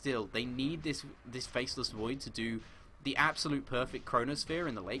issue is still, they need this Faceless Void to do the absolute perfect Chronosphere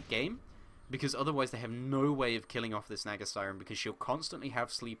in the late game, because otherwise they have no way of killing off this Naga Siren, because she'll constantly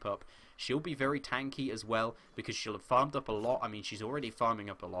have sleep up. She'll be very tanky as well, because she'll have farmed up a lot. I mean, she's already farming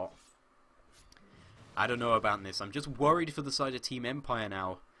up a lot. I don't know about this. I'm just worried for the side of Team Empire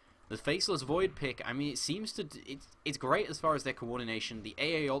now. The Faceless Void pick, I mean, it seems to... it's great as far as their coordination. The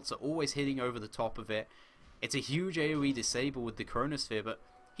AA ults are always hitting over the top of it. It's a huge AoE disable with the Chronosphere, but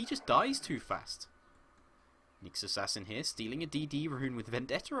he just dies too fast. Nyx Assassin here, stealing a DD rune with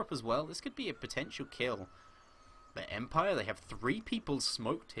Vendetta up as well. This could be a potential kill. The Empire, they have 3 people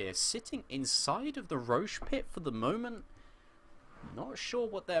smoked here, sitting inside of the Roche pit for the moment. Not sure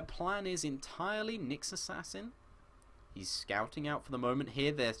what their plan is entirely. Nyx Assassin, he's scouting out for the moment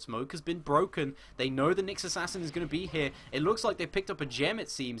here. Their smoke has been broken. They know the Nyx Assassin is going to be here. It looks like they picked up a gem, it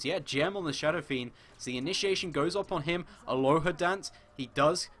seems. Yeah, gem on the Shadow Fiend. So the initiation goes up on him. Aloha Dance. He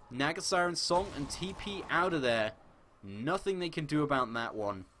does. Naga Siren Song and TP out of there. Nothing they can do about that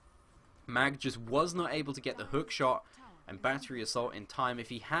one. Mag just was not able to get the hook shot and battery assault in time. If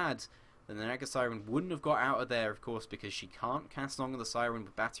he had, then the Naga Siren wouldn't have got out of there, of course, because she can't cast Song of the Siren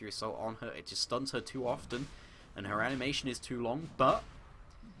with battery assault on her. It just stuns her too often. And her animation is too long, but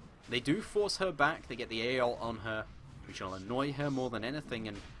they do force her back. They get the AL on her, which will annoy her more than anything.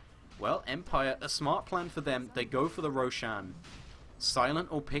 And, well, Empire, a smart plan for them. They go for the Roshan. Silent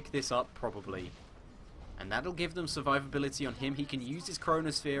will pick this up, probably. And that'll give them survivability on him. He can use his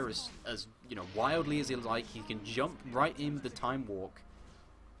Chronosphere as you know, wildly as he like. He can jump right in with the Time Walk.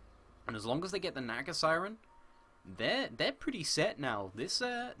 And as long as they get the Naga Siren, they're pretty set now. This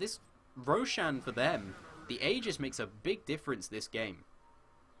Roshan for them... the Aegis makes a big difference this game.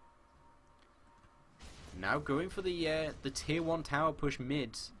 Now going for the tier 1 tower push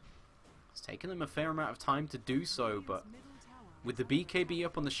mid. It's taken them a fair amount of time to do so, but with the BKB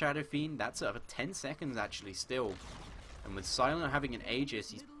up on the Shadow Fiend, that's over 10 seconds actually still. And with Silent having an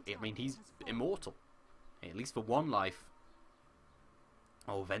Aegis, he's immortal. At least for 1 life.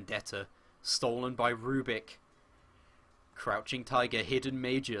 Oh, Vendetta. Stolen by Rubik. Crouching Tiger, Hidden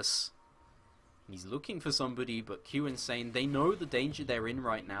Magus. He's looking for somebody, but Q Insane, they know the danger they're in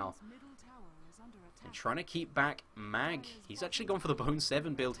right now. And trying to keep back Mag. He's actually gone for the Bone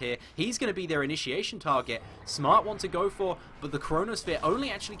 7 build here. He's going to be their initiation target. Smart one to go for, but the Chronosphere only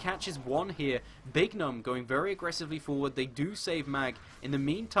actually catches 1 here. Big Num going very aggressively forward. They do save Mag. In the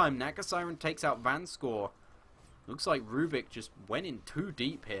meantime, Naga Siren takes out Vanscore. Looks like Rubik just went in too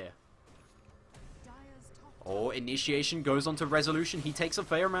deep here. Oh, initiation goes on to Resolution. He takes a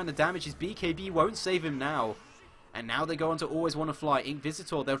fair amount of damage. His BKB won't save him now. And now they go on to Always Wanna Fly.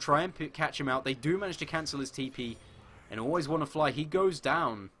 Inquisitor, they'll try and catch him out. They do manage to cancel his TP. And Always Wanna Fly, he goes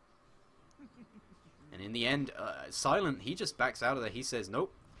down. And in the end, Silent, he just backs out of there. He says,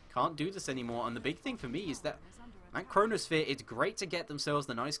 nope, can't do this anymore. And the big thing for me is that Chronosphere, it's great to get themselves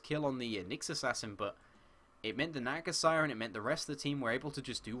the nice kill on the Nyx Assassin, but it meant the Naga Siren, it meant the rest of the team were able to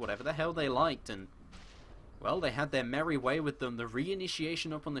just do whatever the hell they liked. And well, they had their merry way with them. The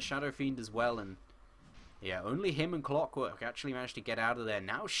reinitiation up on the Shadow Fiend as well, and yeah, only him and Clockwork actually managed to get out of there.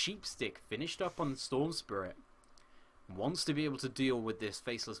 Now Sheepstick, finished up on Storm Spirit, wants to be able to deal with this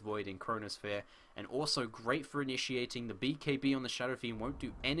Faceless Void in Chronosphere, and also great for initiating. The BKB on the Shadow Fiend won't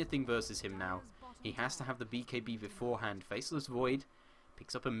do anything versus him now. He has to have the BKB beforehand. Faceless Void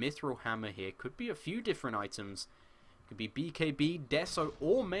picks up a Mithril Hammer here. Could be a few different items. Could be BKB, Deso,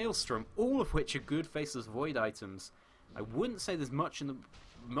 or Maelstrom, all of which are good Faceless Void items. I wouldn't say there's much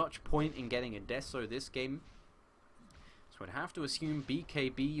point in getting a Deso this game, so I'd have to assume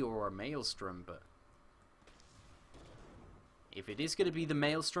BKB or a Maelstrom, but if it is going to be the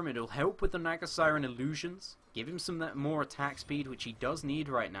Maelstrom, it'll help with the Naga Siren illusions, give him some more attack speed, which he does need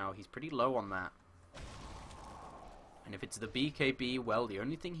right now. He's pretty low on that. And if it's the BKB, well, the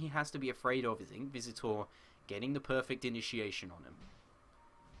only thing he has to be afraid of is Inquisitor getting the perfect initiation on him.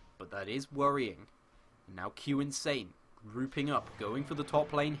 But that is worrying. And now Q Insane grouping up, going for the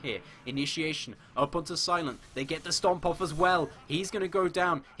top lane here. Initiation up onto Silent. They get the stomp off as well. He's going to go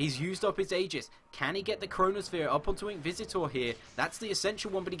down. He's used up his Aegis. Can he get the Chronosphere up onto Inquisitor here? That's the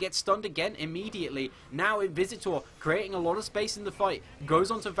essential one, but he gets stunned again immediately. Now Inquisitor creating a lot of space in the fight. Goes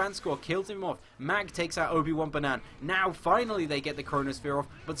onto Vanscore, kills him off. Mag takes out Obi-Wan Banan. Now finally they get the Chronosphere off,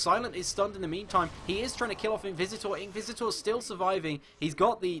 but Silent is stunned in the meantime. He is trying to kill off Inquisitor. Inquisitor's still surviving. He's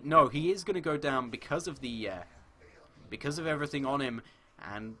got the... No, he is going to go down because of the... because of everything on him.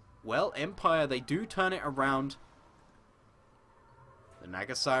 And, well, Empire, they do turn it around. The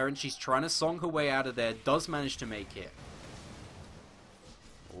Naga Siren, she's trying to song her way out of there, does manage to make it.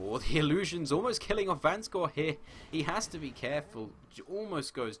 Oh, the illusion's almost killing off Vanscore here. He has to be careful.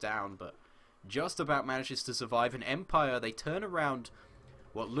 Almost goes down, but just about manages to survive. And Empire, they turn around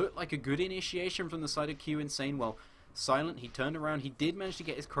what looked like a good initiation from the side of Q Insane. Well, Silent, he turned around. He did manage to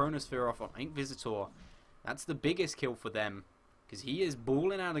get his Chronosphere off on Inquisitor. That's the biggest kill for them, because he is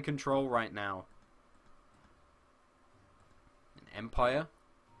balling out of control right now. And Empire,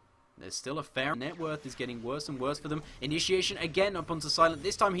 there's still a fair net worth is getting worse and worse for them. Initiation again up onto Silent.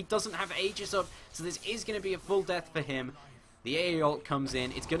 This time he doesn't have Aegis up, so this is going to be a full death for him. The AA ult comes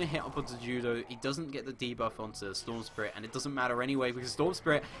in, it's going to hit up onto Judo. He doesn't get the debuff onto Storm Spirit, and it doesn't matter anyway, because Storm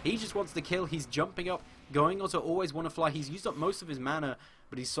Spirit, he just wants to kill. He's jumping up, going onto Always Wanna Fly. He's used up most of his mana,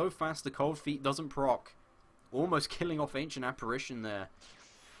 but he's so fast the Cold Feet doesn't proc. Almost killing off Ancient Apparition there.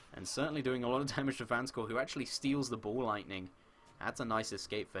 And certainly doing a lot of damage to Vanscore, who actually steals the Ball Lightning. That's a nice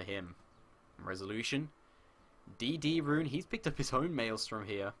escape for him. Resolution. DD Rune, he's picked up his own Maelstrom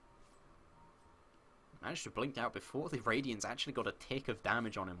here. Managed to blink out before the Radiance actually got a tick of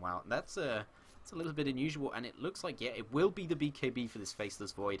damage on him. Wow, that's a little bit unusual. And it looks like, yeah, it will be the BKB for this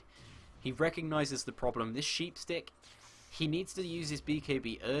Faceless Void. He recognizes the problem. This Sheep Stick... He needs to use his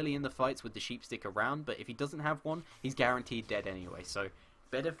BKB early in the fights with the Sheep Stick around, but if he doesn't have one, he's guaranteed dead anyway. So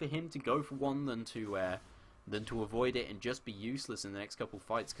better for him to go for one than to avoid it and just be useless in the next couple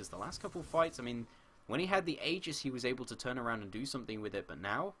fights. Because the last couple fights, I mean, when he had the Aegis, he was able to turn around and do something with it, but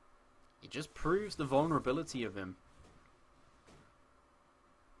now it just proves the vulnerability of him.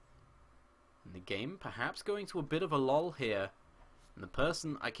 And the game perhaps going to a bit of a lull here. And the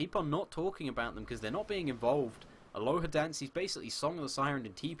person, I keep on not talking about them because they're not being involved. Aloha Dance, he's basically Song of the Siren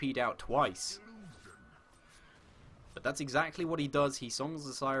and TP'd out twice. But that's exactly what he does. He Songs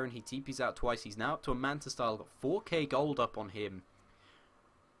the Siren, he TP's out twice. He's now up to a Manta style, got 4k gold up on him.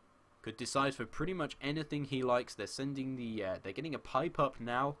 Could decide for pretty much anything he likes. They're sending the, they're getting a pipe up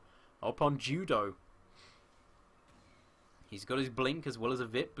now, up on Judo. He's got his Blink as well as a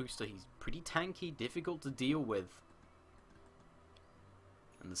VIP booster. He's pretty tanky, difficult to deal with.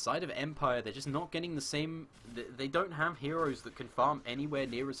 And the side of Empire, they're just not getting the same... They don't have heroes that can farm anywhere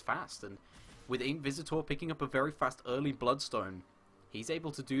near as fast. And with Inquisitor picking up a very fast early Bloodstone, he's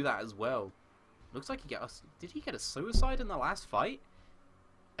able to do that as well. Looks like he got a... Did he get a Suicide in the last fight?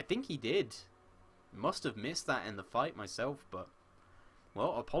 I think he did. Must have missed that in the fight myself, but...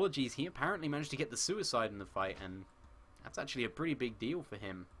 Well, apologies. He apparently managed to get the Suicide in the fight, and that's actually a pretty big deal for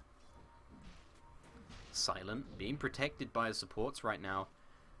him. Silent, being protected by his supports right now.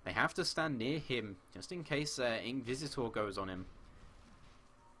 They have to stand near him, just in case Inquisitor goes on him.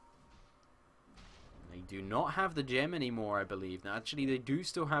 They do not have the gem anymore, I believe. Now, actually, they do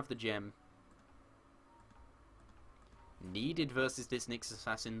still have the gem. Needed versus this Nyx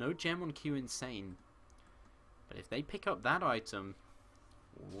Assassin. No gem on Q Insane. But if they pick up that item...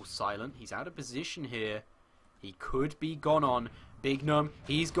 Oh, Silent. He's out of position here. He could be gone on. Big Gnome,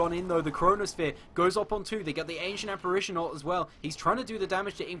 he's gone in though. The Chronosphere goes up on 2. They get the Ancient Apparition ult as well. He's trying to do the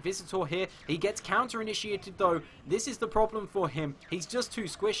damage to Inquisitor here. He gets counter-initiated though. This is the problem for him. He's just too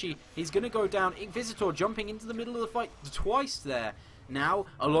squishy. He's going to go down. Inquisitor jumping into the middle of the fight twice there. Now,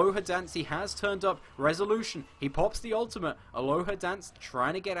 Aloha Dance, he has turned up. Resolution, he pops the ultimate. Aloha Dance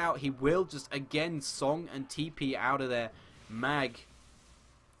trying to get out. He will just again Song and TP out of there. Mag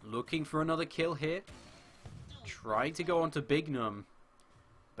looking for another kill here. Trying to go on to Big Gnome.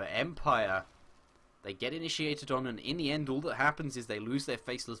 But Empire, they get initiated on, and in the end all that happens is they lose their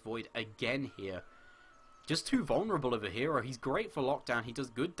Faceless Void again here. Just too vulnerable of a hero. He's great for lockdown. He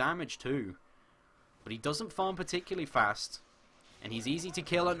does good damage too. But he doesn't farm particularly fast. And he's easy to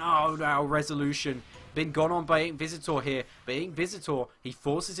kill, and oh no, Resolution. Been gone on by Inquisitor here. But Inquisitor, he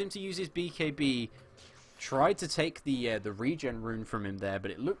forces him to use his BKB. Tried to take the regen rune from him there,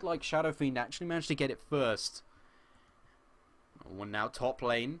 but it looked like Shadow Fiend actually managed to get it first. We're now top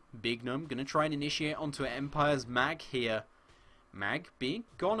lane. Bignum gonna try and initiate onto Empire's Mag here. Mag being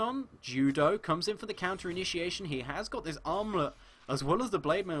gone on. Judo comes in for the counter initiation. He has got this armlet as well as the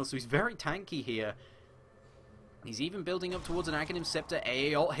blade mail, so he's very tanky here. He's even building up towards an Aghanim Scepter.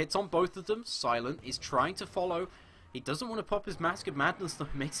 AA hits on both of them. Silent is trying to follow. He doesn't want to pop his Mask of Madness though.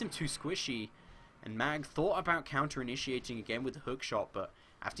 It makes him too squishy. And Mag thought about counter initiating again with the hook shot, but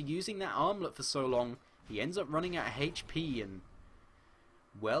after using that armlet for so long, he ends up running out of HP, and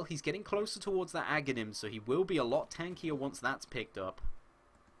well, he's getting closer towards that Aghanim, so he will be a lot tankier once that's picked up.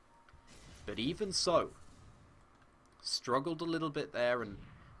 But even so, struggled a little bit there, and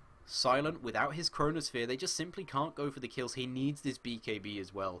Silent, without his Chronosphere, they just simply can't go for the kills. He needs this BKB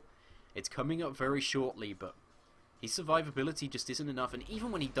as well. It's coming up very shortly, but his survivability just isn't enough, and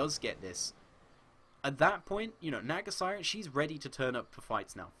even when he does get this, at that point, you know, Naga Siren, she's ready to turn up for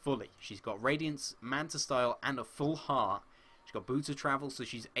fights now, fully. She's got Radiance, Manta Style, and a full heart. She's got Boots of Travel, so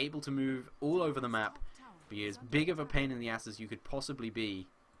she's able to move all over the map, be as big of a pain in the ass as you could possibly be.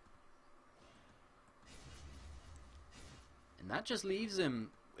 And that just leaves him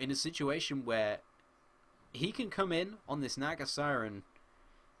in a situation where he can come in on this Naga Siren.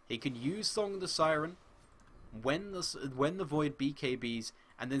 He can use Song of the Siren when the Void BKBs,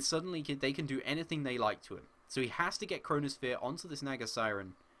 and then suddenly they can do anything they like to him. So he has to get Chronosphere onto this Naga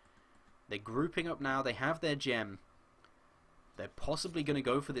Siren. They're grouping up now. They have their gem. They're possibly going to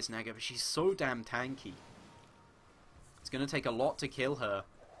go for this Naga, but she's so damn tanky. It's going to take a lot to kill her.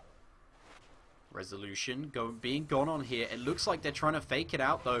 Resolution being gone on here. It looks like they're trying to fake it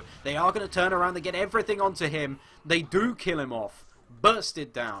out, though. They are going to turn around and get everything onto him. They do kill him off.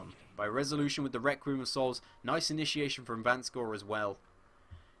 Bursted down by Resolution with the Requiem of Souls. Nice initiation from Vanskor as well.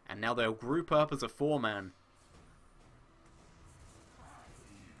 And now they'll group up as a 4-man.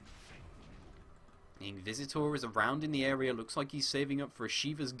 Inquisitor is around in the area. Looks like he's saving up for a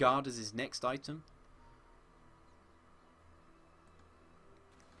Shiva's Guard as his next item.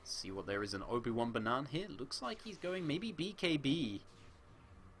 Let's see what there is an Obi-Wan Banan here. Looks like he's going maybe BKB.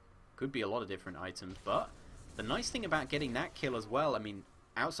 Could be a lot of different items, but the nice thing about getting that kill as well, I mean,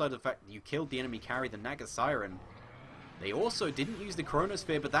 outside of the fact that you killed the enemy carry, the Naga Siren, they also didn't use the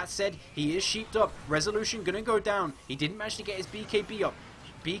Chronosphere, but that said, he is sheeped up. Resolution gonna go down. He didn't manage to get his BKB up.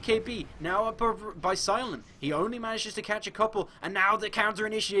 BKB now up by Silent. He only manages to catch a couple, and now the counter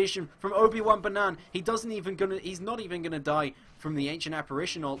initiation from Obi-Wan Banan. He's not even gonna die from the Ancient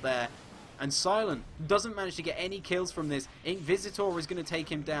Apparition ult there. And Silent doesn't manage to get any kills from this. Inquisitor is gonna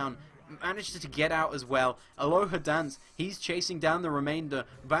take him down. Managed to get out as well. Aloha Dance, he's chasing down the remainder.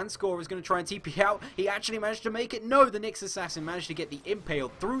 Vanskor is going to try and TP out. He actually managed to make it. No, the Nyx Assassin managed to get the Impale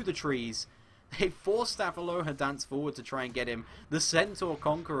through the trees. They force-staff Aloha Dance forward to try and get him. The Centaur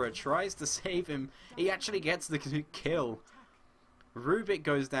Conqueror tries to save him. He actually gets the kill. Rubik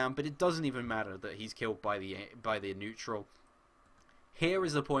goes down, but it doesn't even matter that he's killed by the neutral. Here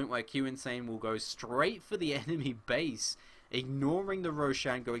is the point where Q Insane will go straight for the enemy base, ignoring the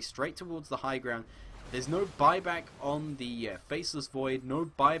Roshan, going straight towards the high ground. There's no buyback on the Faceless Void, no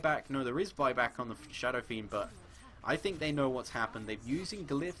buyback, no there is buyback on the Shadow Fiend, but I think they know what's happened. They're using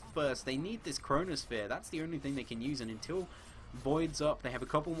Glyph first. They need this Chronosphere. That's the only thing they can use, and until Void's up, they have a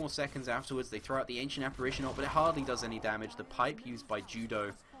couple more seconds afterwards. They throw out the Ancient Apparition ult, but it hardly does any damage. The pipe used by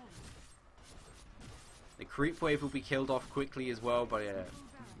Judo. The Creep Wave will be killed off quickly as well by a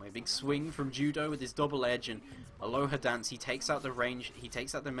big swing from Judo with his double edge, and Aloha Dance, he takes out the range, he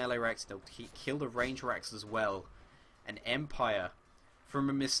takes out the melee racks, they'll kill the range racks as well. And Empire, from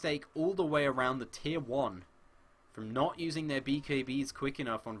a mistake all the way around the tier 1, from not using their BKBs quick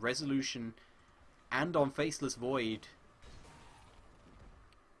enough on Resolution and on Faceless Void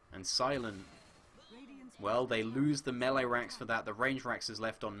and Silent, well, they lose the melee racks for that. The range racks is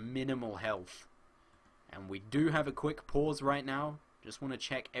left on minimal health. And we do have a quick pause right now. Just want to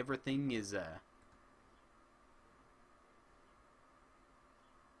check everything is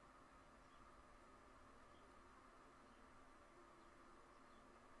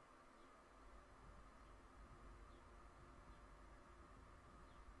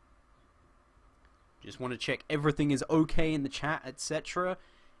just want to check everything is okay in the chat, etc.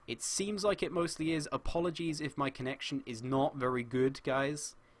 It seems like it mostly is. Apologies if my connection is not very good,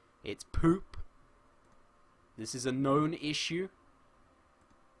 guys. It's poop. This is a known issue.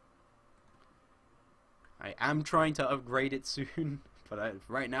 I am trying to upgrade it soon, but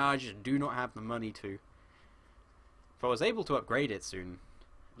right now I just do not have the money to. If I was able to upgrade it soon,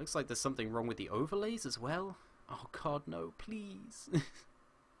 it looks like there's something wrong with the overlays as well. Oh god, no, please.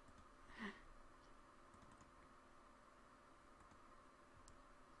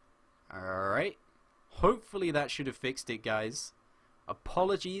 Alright. Hopefully that should have fixed it, guys.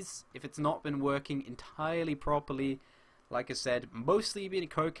 Apologies if it's not been working entirely properly. Like I said, mostly being a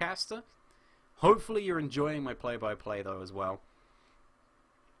co-caster. Hopefully you're enjoying my play-by-play though as well.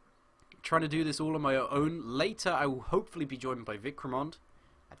 Trying to do this all on my own. Later I will hopefully be joined by Vikramond.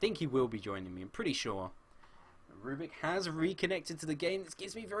 I think he will be joining me, I'm pretty sure. Rubik has reconnected to the game. This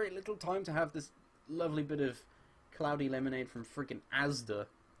gives me very little time to have this lovely bit of cloudy lemonade from freaking Asda.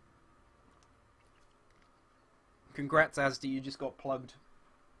 Congrats Asda, you just got plugged.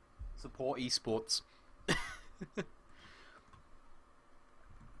 Support esports.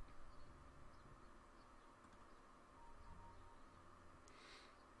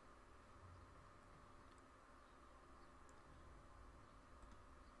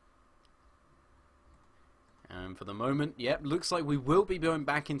 And for the moment, yep, looks like we will be going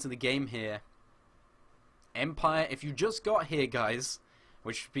back into the game here. Empire, if you just got here, guys,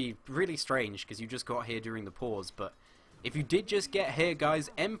 which would be really strange because you just got here during the pause, but if you did just get here,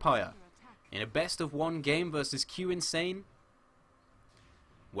 guys, Empire, in a best-of-1 game versus Q Insane,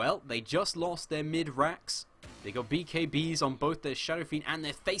 well, they just lost their mid-racks. They got BKBs on both their Shadow Fiend and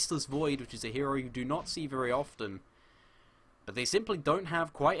their Faceless Void, which is a hero you do not see very often. But they simply don't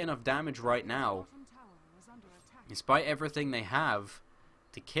have quite enough damage right now, despite everything they have,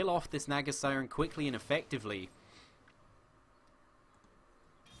 to kill off this Naga Siren quickly and effectively.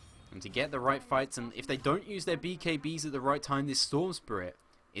 And to get the right fights, and if they don't use their BKBs at the right time, this Storm Spirit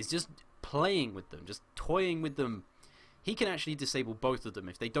is just playing with them, just toying with them. He can actually disable both of them.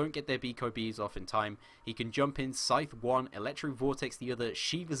 If they don't get their BKBs off in time, he can jump in, Scythe one, Electric Vortex the other,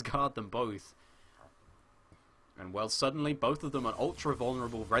 Shiva's Guard them both. And well, suddenly both of them are ultra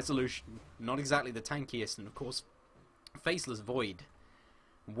vulnerable. Resolution, not exactly the tankiest, and of course, Faceless Void,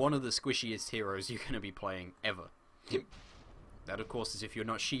 one of the squishiest heroes you're going to be playing ever. That, of course, is if you're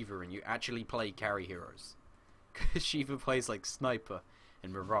not Shiva and you actually play carry heroes. Because Shiva plays like Sniper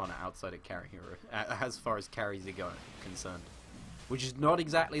and Mirana outside of carry hero, as far as carries are concerned. Which is not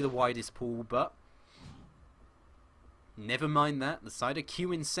exactly the widest pool, but never mind that. The side of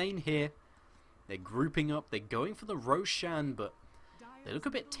Q Insane here. They're grouping up, they're going for the Roshan, but they look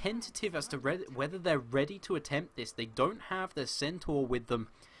a bit tentative as to whether they're ready to attempt this. They don't have their Centaur with them.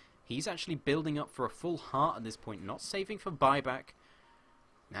 He's actually building up for a full heart at this point, not saving for buyback.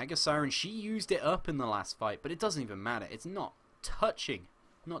 Naga Siren, she used it up in the last fight, but it doesn't even matter. It's not touching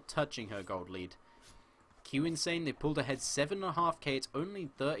her gold lead. Q Insane, they pulled ahead 7.5k. It's only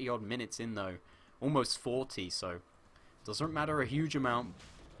 30 odd minutes in though, almost 40, so doesn't matter a huge amount.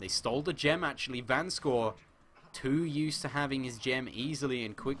 They stole the gem actually. Vanscore, too used to having his gem easily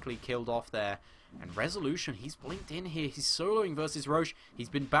and quickly killed off there. And Resolution, he's blinked in here. He's soloing versus Roche. He's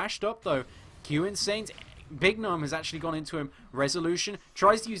been bashed up though. Q Insane's Big Gnome has actually gone into him. Resolution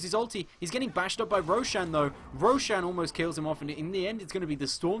tries to use his ulti. He's getting bashed up by Roshan though. Roshan almost kills him off, and in the end it's going to be the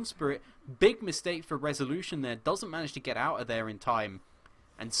Storm Spirit. Big mistake for Resolution there. Doesn't manage to get out of there in time.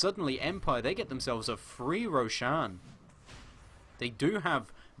 And suddenly Empire, they get themselves a free Roshan. They do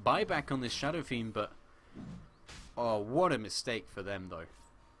have buyback on this Shadow Fiend, but oh, what a mistake for them though.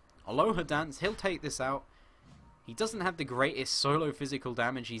 Aloha Dance, he'll take this out. He doesn't have the greatest solo physical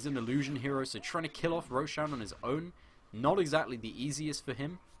damage. He's an illusion hero, so trying to kill off Roshan on his own, not exactly the easiest for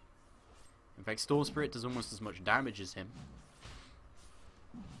him. In fact, Storm Spirit does almost as much damage as him.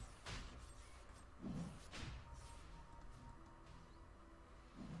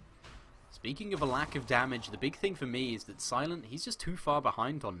 Speaking of a lack of damage, the big thing for me is that Silent, he's just too far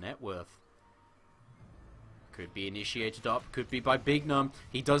behind on net worth. Could be initiated up, could be by Big Gnome.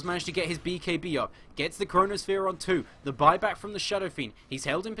 He does manage to get his BKB up. Gets the Chronosphere on 2. The buyback from the Shadow Fiend. He's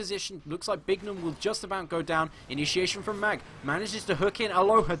held in position. Looks like Big Gnome will just about go down. Initiation from Mag. Manages to hook in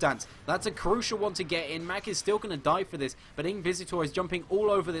Aloha Dance. That's a crucial one to get in. Mag is still going to die for this, but Inquisitor is jumping all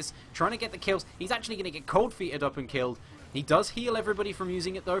over this, trying to get the kills. He's actually going to get Cold Feeted up and killed. He does heal everybody from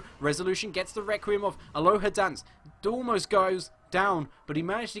using it though. Resolution gets the Requiem off. Aloha Dance almost goes down, but he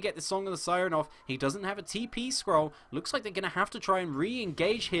managed to get the Song of the Siren off. He doesn't have a TP scroll. Looks like they're going to have to try and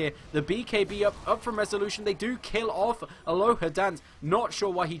re-engage here. The BKB up from Resolution. They do kill off Aloha Dance. Not sure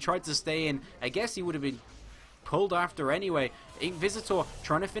why he tried to stay in. I guess he would have been pulled after anyway. Inquisitor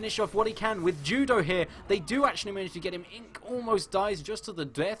trying to finish off what he can with Judo here. They do actually manage to get him. Ink almost dies just to the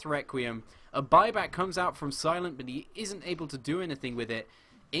death Requiem. A buyback comes out from Silent, but he isn't able to do anything with it.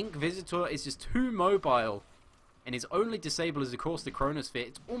 Inquisitor is just too mobile, and his only disable is of course the Chronosphere.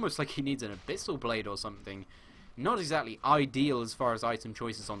 It's almost like he needs an Abyssal Blade or something. Not exactly ideal as far as item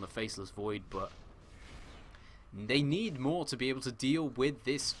choices on the Faceless Void, but they need more to be able to deal with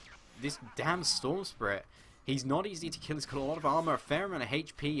this damn Storm Spirit. He's not easy to kill. He's got a lot of armor, a fair amount of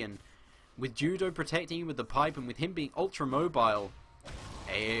HP, and with Judo protecting him with the pipe and with him being ultra mobile,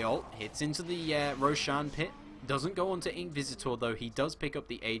 AA ult hits into the Roshan pit. Doesn't go onto Inquisitor though. He does pick up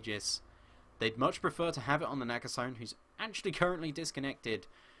the Aegis. They'd much prefer to have it on the Nagasiren, who's actually currently disconnected.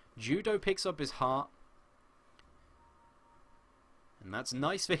 Judo picks up his heart. And that's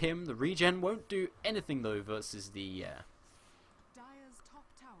nice for him. The regen won't do anything though versus the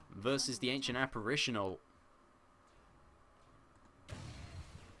Ancient Apparition ult.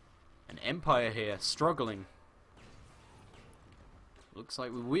 An Empire here struggling. Looks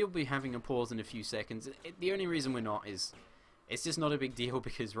like we will be having a pause in a few seconds. The only reason we're not is it's just not a big deal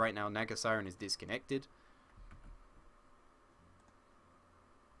because right now Nagasiren is disconnected.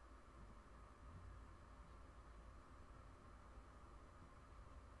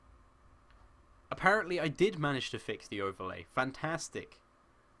 Apparently I did manage to fix the overlay. Fantastic.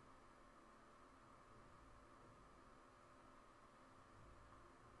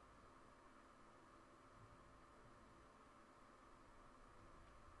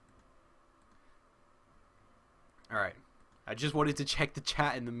 Alright, I just wanted to check the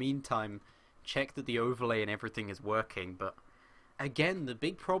chat in the meantime, check that the overlay and everything is working, but again, the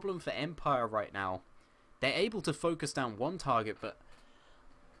big problem for Empire right now, they're able to focus down one target, but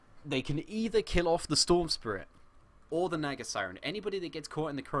they can either kill off the Storm Spirit or the Nagasiren. Anybody that gets caught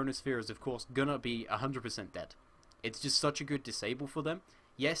in the Chronosphere is of course gonna be 100% dead. It's just such a good disable for them.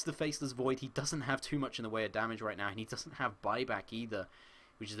 Yes, the Faceless Void, he doesn't have too much in the way of damage right now, and he doesn't have buyback either,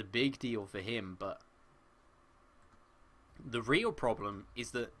 which is a big deal for him, but the real problem is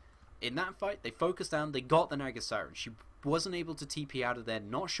that in that fight, they focused down, they got the Nagasiren. She wasn't able to TP out of there.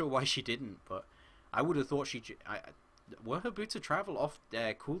 Not sure why she didn't, but I would have thought she... were her boots of travel off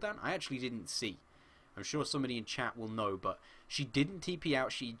cooldown? I actually didn't see. I'm sure somebody in chat will know, but she didn't TP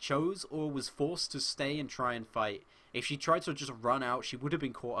out. She chose or was forced to stay and try and fight. If she tried to just run out, she would have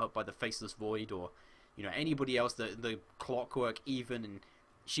been caught up by the Faceless Void or, you know, anybody else, the Clockwork even, and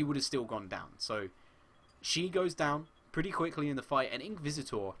she would have still gone down. So she goes down pretty quickly in the fight, and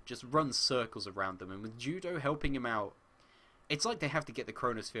Inquisitor just runs circles around them, and with Judo helping him out, it's like they have to get the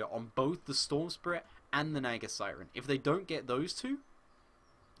Chronosphere on both the Storm Spirit and the Nagasiren. If they don't get those two,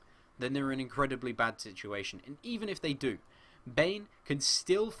 then they're in an incredibly bad situation. And even if they do, Bane can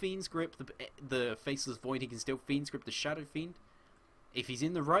still Fiend's Grip the Faceless Void, he can still Fiend's Grip the Shadow Fiend. If he's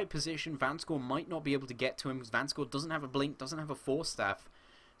in the right position, Vanscore might not be able to get to him, because Vanscore doesn't have a Blink, doesn't have a Force Staff.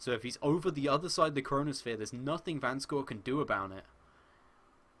 So if he's over the other side of the Chronosphere, there's nothing Vanscore can do about it.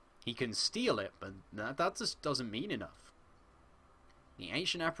 He can steal it, but that just doesn't mean enough. The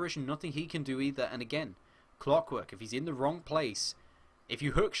Ancient Apparition, nothing he can do either. And again, Clockwork, if he's in the wrong place, if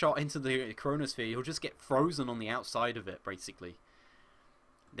you hookshot into the Chronosphere, you'll just get frozen on the outside of it, basically.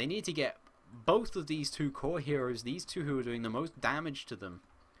 They need to get both of these two core heroes, these two who are doing the most damage to them,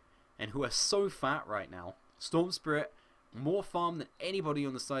 and who are so fat right now. Storm Spirit, more farm than anybody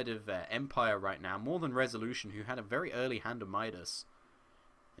on the side of Empire right now, more than Resolution, who had a very early hand of Midas,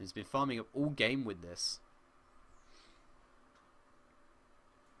 and has been farming up all game with this.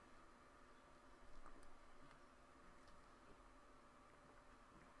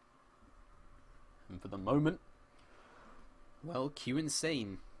 And for the moment, well, Q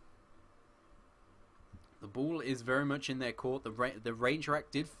Insane. The ball is very much in their court. The range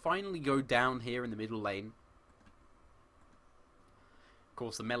rack did finally go down here in the middle lane. Of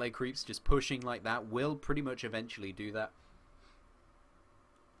course, the melee creeps just pushing like that will pretty much eventually do that.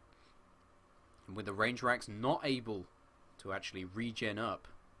 And with the range racks not able to actually regen up,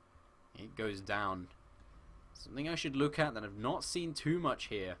 it goes down. Something I should look at that I've not seen too much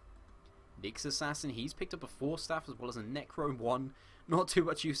here. Nyx Assassin, he's picked up a Force Staff as well as a Necro 1. Not too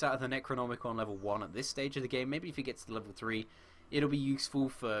much use out of the Necronomicon level 1 at this stage of the game. Maybe if he gets to level 3, it'll be useful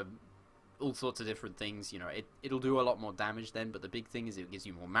for all sorts of different things. You know, it'll do a lot more damage then, but the big thing is it gives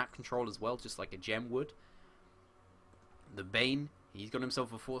you more map control as well, just like a gem would. The Bane, he's got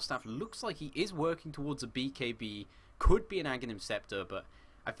himself a Force Staff. Looks like he is working towards a BKB. Could be an Aghanim Scepter, but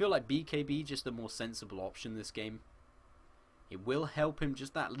I feel like BKB just a more sensible option this game. It will help him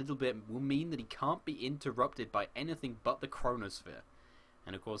just that little bit. Will mean that he can't be interrupted by anything but the Chronosphere.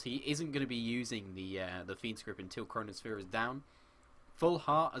 And of course, he isn't going to be using the Fiend's Grip until Chronosphere is down. Full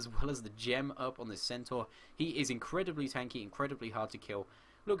heart as well as the gem up on this Centaur. He is incredibly tanky, incredibly hard to kill.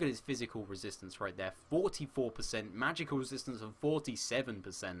 Look at his physical resistance right there. 44%. Magical resistance of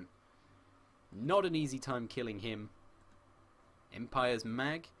 47%. Not an easy time killing him. Empire's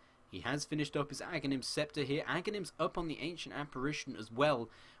Mag. He has finished up his Aghanim Scepter here. Aghanim's up on the Ancient Apparition as well,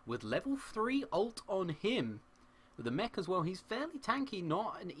 with level 3 ult on him. With the mech as well, he's fairly tanky,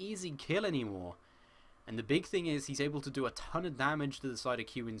 not an easy kill anymore. And the big thing is, he's able to do a ton of damage to the side of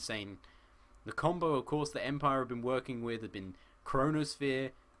Q Insane. The combo, of course, that Empire have been working with have been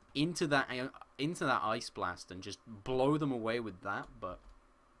Chronosphere into that ice blast and just blow them away with that. But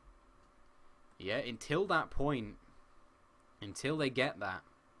yeah, until that point, until they get that,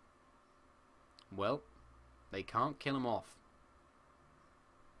 well, they can't kill him off.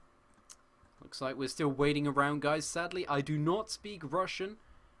 Looks like we're still waiting around, guys. Sadly, I do not speak Russian,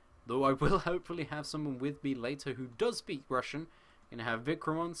 though I will hopefully have someone with me later who does speak Russian. I'm gonna have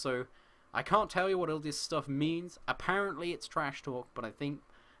Vikram on, so I can't tell you what all this stuff means. Apparently it's trash talk, but I think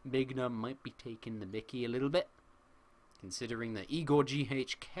Bigna might be taking the mickey a little bit, considering that Igor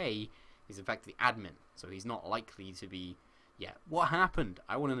GHK is in fact the admin, so he's not likely to be... Yeah, what happened?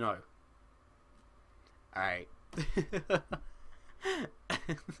 I want to know. Alright.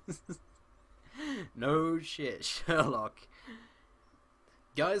 No shit, Sherlock.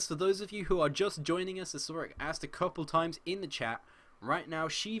 Guys, for those of you who are just joining us, as I asked a couple times in the chat, right now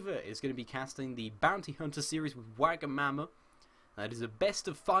Shiva is going to be casting the Bounty Hunter series with Wagamama. That is a best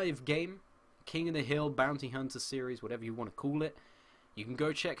of 5 game, King of the Hill Bounty Hunter series, whatever you want to call it. You can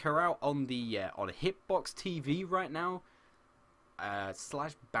go check her out on the on Hitbox TV right now.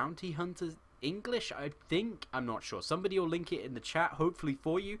 / Bounty Hunters English, I think. I'm not sure. Somebody will link it in the chat, hopefully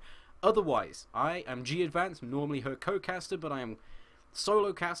for you. Otherwise, I am G Advance, normally her co-caster, but I am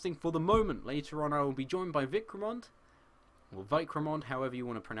solo casting for the moment. Later on, I will be joined by Vikramond, or Vikramond, however you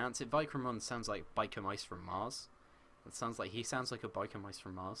want to pronounce it. Vikramond sounds like Biker Mice from Mars. It sounds like he sounds like a Biker Mice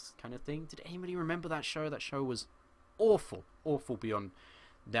from Mars kind of thing. Did anybody remember that show? That show was awful, awful beyond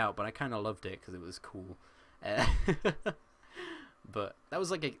doubt, but I kind of loved it because it was cool. But that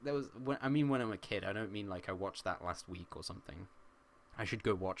was like when I'm a kid. I don't mean like I watched that last week or something. I should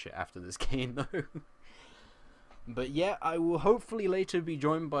go watch it after this game though. But yeah, I will hopefully later be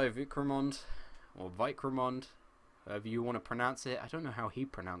joined by Vikramond, or Vikramond, however you want to pronounce it. I don't know how he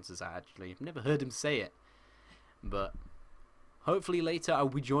pronounces that actually. I've never heard him say it. But hopefully later I'll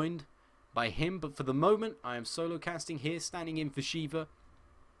be joined by him. But for the moment, I am solo casting here, standing in for Shiva.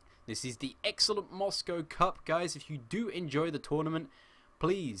 This is the Excellent Moscow Cup, guys. If you do enjoy the tournament,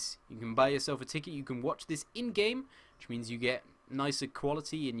 please, you can buy yourself a ticket. You can watch this in-game, which means you get nicer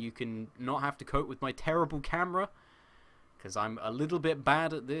quality and you can not have to cope with my terrible camera, because I'm a little bit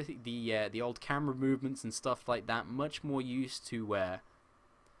bad at the old camera movements and stuff like that. Much more used to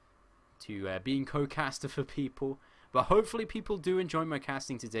being co-caster for people. But hopefully people do enjoy my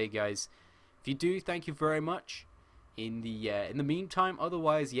casting today, guys. If you do, thank you very much. In the meantime,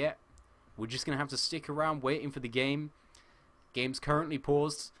 otherwise, yeah, we're just gonna have to stick around waiting for the game. Game's currently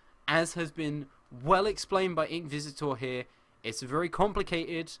paused, as has been well explained by Inkvisitor here. It's a very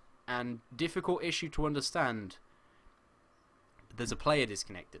complicated and difficult issue to understand. There's a player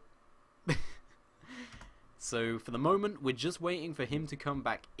disconnected. So for the moment, we're just waiting for him to come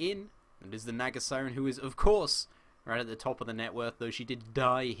back in. It is the Naga Siren, who is, of course, right at the top of the net worth, though she did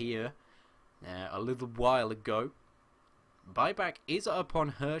die here a little while ago. Buyback is up on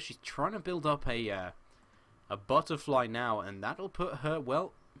her. She's trying to build up a butterfly now, and that'll put her,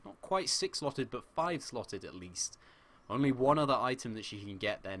 well, not quite 6 slotted, but 5 slotted at least. Only one other item that she can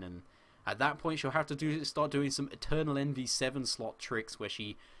get then, and at that point she'll have to start doing some Eternal Envy 7 slot tricks where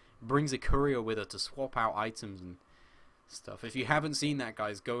she brings a courier with her to swap out items and stuff. If you haven't seen that,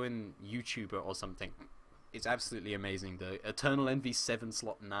 guys, go in YouTube or something. It's absolutely amazing. The Eternal Envy 7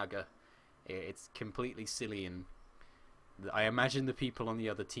 slot Naga. It's completely silly, and I imagine the people on the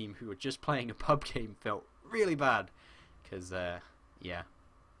other team who were just playing a pub game felt really bad, because yeah,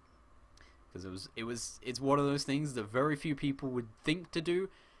 because it's one of those things that very few people would think to do,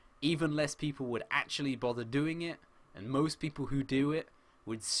 even less people would actually bother doing it, and most people who do it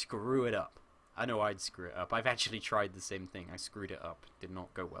would screw it up. I know I'd screw it up. I've actually tried the same thing. I screwed it up. Did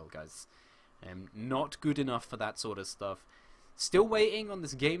not go well, guys. Not good enough for that sort of stuff. Still waiting on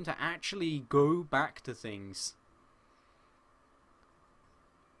this game to actually go back to things.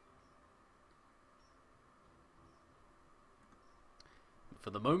 For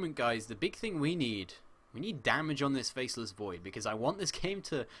the moment, guys, the big thing we need damage on this Faceless Void, because I want this game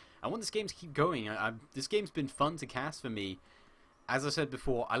to keep going. This game's been fun to cast for me. As I said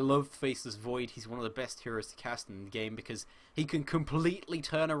before, I love Faceless Void. He's one of the best heroes to cast in the game because he can completely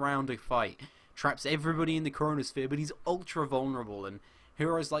turn around a fight, traps everybody in the Chronosphere, but he's ultra vulnerable, and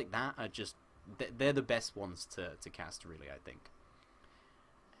heroes like that are just, they're the best ones to cast, really, I think.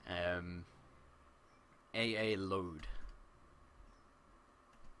 AA load.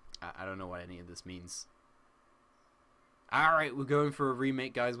 I don't know what any of this means. Alright, we're going for a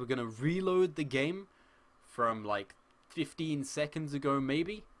remake, guys. We're going to reload the game from like 15 seconds ago,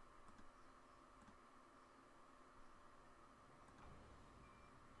 maybe.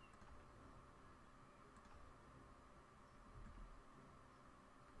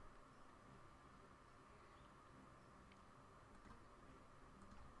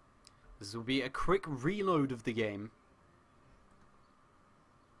 This will be a quick reload of the game.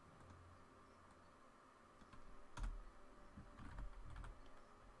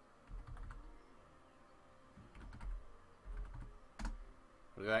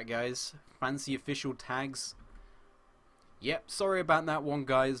 Look at that, guys. Fancy official tags. Yep, sorry about that one,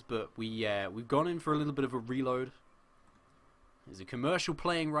 guys, but we've gone in for a little bit of a reload. There's a commercial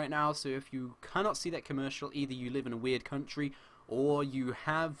playing right now, so if you cannot see that commercial, either you live in a weird country or you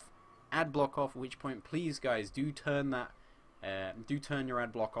have ad block off, at which point, please, guys, do turn that, do turn your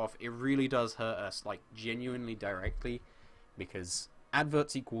ad block off. It really does hurt us, like, genuinely directly, because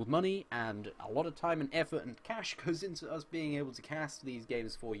adverts equal money, and a lot of time and effort and cash goes into us being able to cast these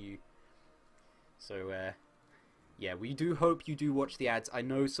games for you. So, yeah, we do hope you do watch the ads. I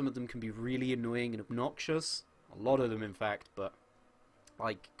know some of them can be really annoying and obnoxious. A lot of them, in fact, but,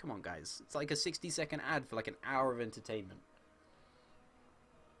 like, come on, guys. It's like a 60-second ad for, like, an hour of entertainment.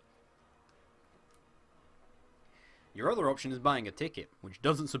 Your other option is buying a ticket, which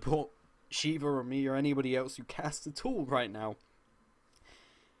doesn't support Shiva or me or anybody else who casts at all right now.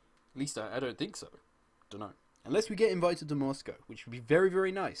 At least I don't think so. Don't know. Unless we get invited to Moscow, which would be very,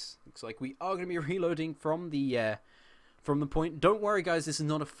 very nice. Looks like we are going to be reloading from the point. Don't worry, guys, this is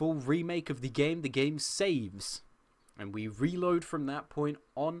not a full remake of the game. The game saves, and we reload from that point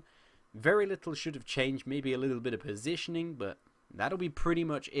on. Very little should have changed. Maybe a little bit of positioning, but that'll be pretty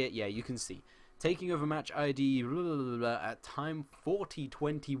much it. Yeah, you can see. Taking over match ID blah, blah, blah, blah, at time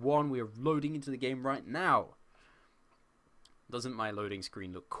 40:21. We are loading into the game right now. Doesn't my loading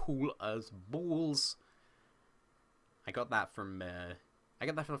screen look cool as balls? I got that from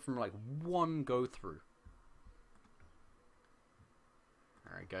like one go through.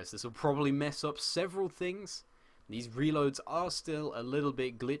 Alright, guys, this will probably mess up several things. These reloads are still a little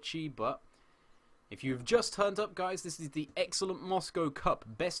bit glitchy, but if you've just turned up, guys, this is the excellent Moscow Cup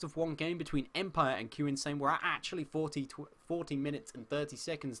best of one game between Empire and Q Insane. We're actually 40 minutes and 30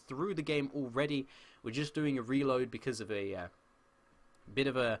 seconds through the game already. We're just doing a reload because of a bit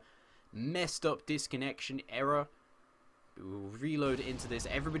of a messed up disconnection error. We'll reload into this.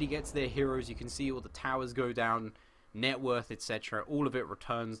 Everybody gets their heroes. You can see all the towers go down, net worth, etc. All of it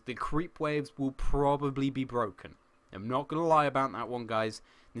returns. The creep waves will probably be broken. I'm not going to lie about that one, guys.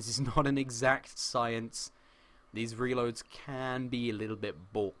 This is not an exact science. These reloads can be a little bit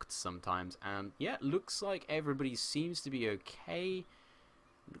balked sometimes. And yeah, looks like everybody seems to be okay.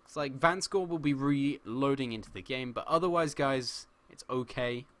 Looks like Vanskor will be reloading into the game. But otherwise, guys, it's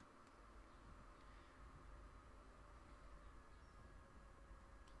okay.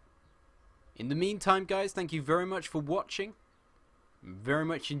 In the meantime, guys, thank you very much for watching. I'm very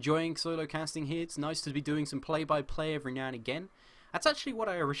much enjoying solo casting here. It's nice to be doing some play-by-play every now and again. That's actually what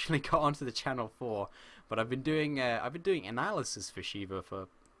I originally got onto the channel for. But I've been doing analysis for Shiva for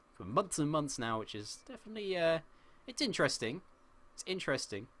months and months now, which is definitely it's interesting. It's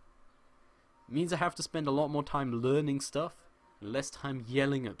interesting. It means I have to spend a lot more time learning stuff and less time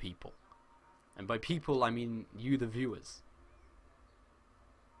yelling at people. And by people, I mean you, the viewers.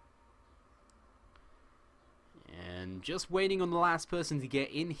 And just waiting on the last person to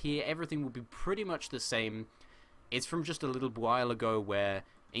get in here. Everything will be pretty much the same. It's from just a little while ago where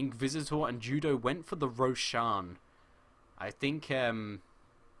Inquisitor and Judo went for the Roshan. I think, well,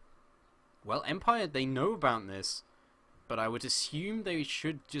 Empire, they know about this, but I would assume they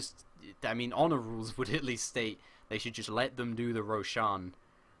should just, I mean, honor rules would at least state they should just let them do the Roshan.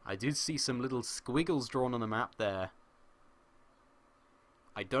 I did see some little squiggles drawn on the map there.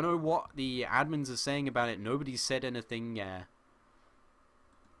 I don't know what the admins are saying about it. Nobody said anything. In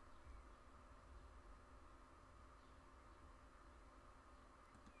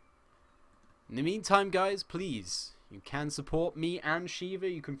the meantime, guys, please, you can support me and Shiva.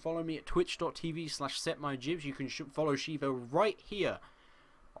 You can follow me at twitch.tv/setmygibs. You can follow Shiva right here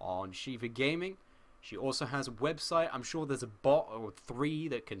on Shiva Gaming. She also has a website. I'm sure there's a bot or 3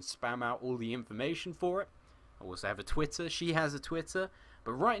 that can spam out all the information for it. I also have a Twitter. She has a Twitter.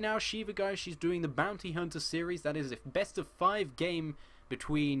 But right now, Shiva, guys, she's doing the Bounty Hunter series. That is a best of 5 game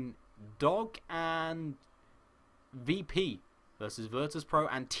between Dog and VP versus Virtus Pro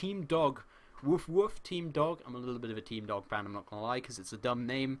and Team Dog. Woof woof, Team Dog. I'm a little bit of a Team Dog fan, I'm not going to lie, because it's a dumb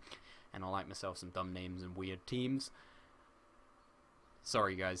name. And I like myself some dumb names and weird teams.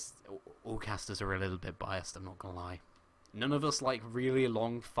 Sorry, guys. All casters are a little bit biased, I'm not going to lie. None of us like really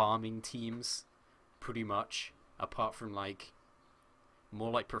long farming teams, pretty much. Apart from, like, more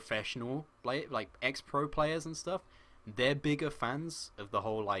like professional play, like ex-pro players and stuff. They're bigger fans of the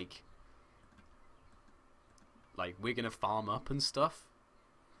whole like we're gonna farm up and stuff,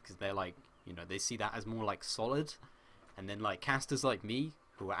 because they're like, you know, they see that as more like solid. And then like casters like me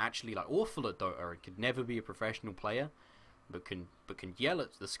who are actually like awful at Dota and could never be a professional player, but can yell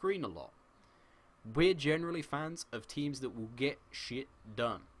at the screen a lot. We're generally fans of teams that will get shit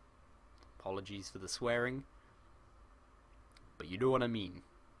done. Apologies for the swearing, but you know what I mean.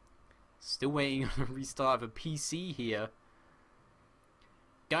 Still waiting on a restart of a PC here.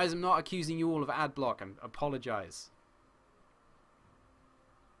 Guys, I'm not accusing you all of ad block. I apologize.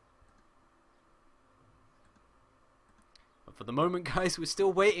 But for the moment, guys, we're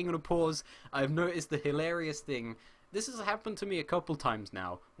still waiting on a pause. I've noticed the hilarious thing. This has happened to me a couple times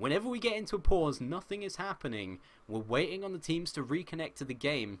now. Whenever we get into a pause, nothing is happening. We're waiting on the teams to reconnect to the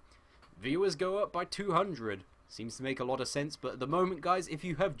game. Viewers go up by 200. Seems to make a lot of sense, but at the moment, guys, if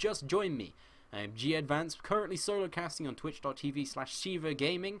you have just joined me, I am G Advance, currently solo casting on twitch.tv/Shiva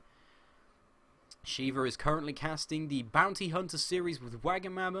Gaming. Shiva is currently casting the Bounty Hunter series with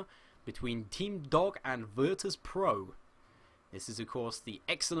Wagamama between Team Dog and Virtus Pro. This is, of course, the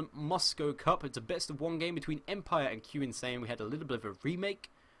excellent Moscow Cup. It's a best-of-1 game between Empire and Q Insane. We had a little bit of a remake.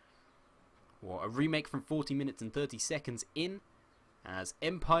 Well, a remake from 40 minutes and 30 seconds in. As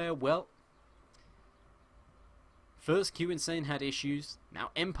Empire, well, first Q Insane had issues.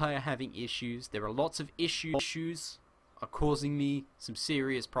 Now Empire having issues. There are lots of issues are causing me some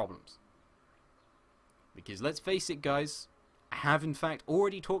serious problems. Because let's face it, guys, I have in fact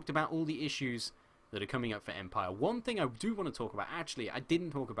already talked about all the issues that are coming up for Empire. One thing I do want to talk about, actually, I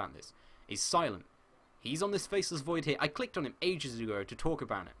didn't talk about this, is Silent. He's on this Faceless Void here. I clicked on him ages ago to talk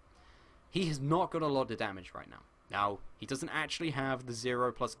about it. He has not got a lot of damage right now. Now, he doesn't actually have the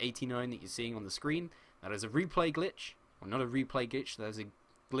 0 plus 89 that you're seeing on the screen. That is a replay glitch. Well, not a replay glitch, that is a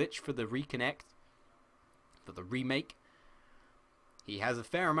glitch for the reconnect, for the remake. He has a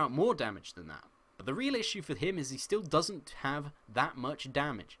fair amount more damage than that. But the real issue for him is he still doesn't have that much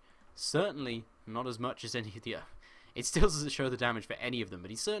damage. Certainly not as much as any of the... It still doesn't show the damage for any of them,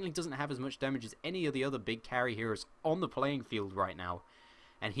 but he certainly doesn't have as much damage as any of the other big carry heroes on the playing field right now.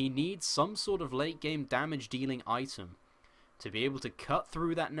 And he needs some sort of late game damage dealing item to be able to cut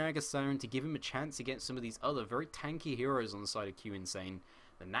through that Naga Siren to give him a chance against some of these other very tanky heroes on the side of Q Insane.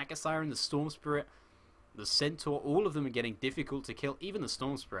 The Naga Siren, the Storm Spirit, the Centaur, all of them are getting difficult to kill. Even the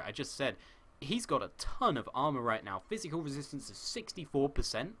Storm Spirit, I just said, he's got a ton of armor right now. Physical resistance is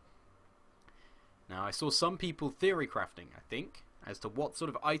 64%. Now, I saw some people theory crafting, I think, as to what sort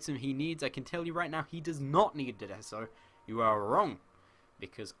of item he needs. I can tell you right now, he does not need Dedesso. You are wrong.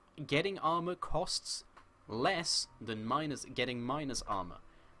 Because getting armor costs less than getting minus armor.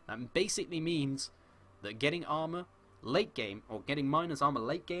 That basically means that getting armor late game, or getting minus armor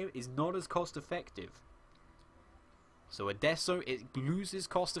late game, is not as cost effective. So Adesso, it loses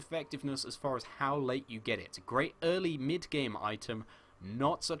cost effectiveness as far as how late you get it. It's a great early mid game item,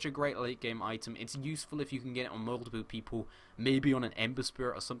 not such a great late game item. It's useful if you can get it on multiple people, maybe on an Ember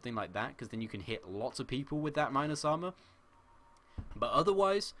Spirit or something like that, because then you can hit lots of people with that minus armor. But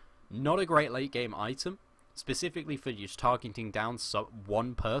otherwise, not a great late game item, specifically for just targeting down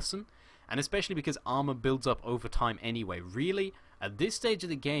one person, and especially because armor builds up over time anyway. Really, at this stage of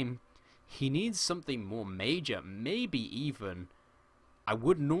the game, he needs something more major, maybe even, I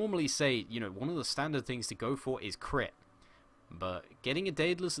would normally say, you know, one of the standard things to go for is crit. But getting a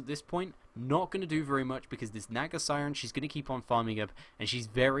Daedalus at this point, not going to do very much, because this Naga Siren, she's going to keep on farming up, and she's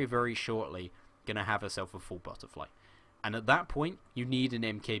very, very shortly going to have herself a full butterfly. And at that point, you need an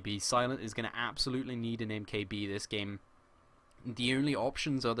MKB. Silent is going to absolutely need an MKB this game. The only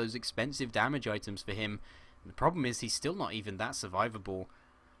options are those expensive damage items for him. And the problem is he's still not even that survivable.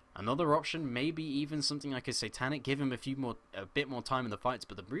 Another option, maybe even something like a Satanic, give him a bit more time in the fights.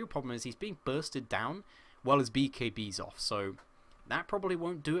 But the real problem is he's being bursted down while his BKB's off. So that probably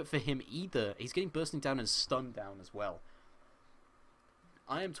won't do it for him either. He's getting bursted down and stunned down as well.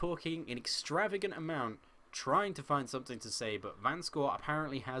 I am talking an extravagant amount, trying to find something to say, but Vanscore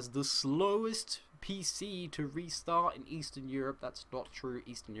apparently has the slowest PC to restart in Eastern Europe. That's not true.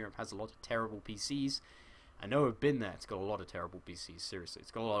 Eastern Europe has a lot of terrible PCs. I know I've been there. It's got a lot of terrible PCs. Seriously,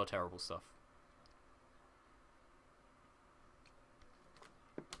 it's got a lot of terrible stuff.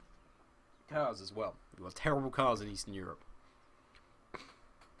 Cars as well. We've got terrible cars in Eastern Europe.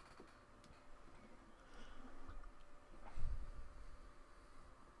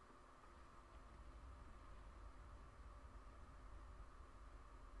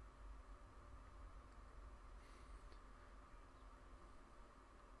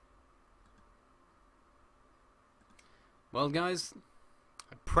 Well, guys,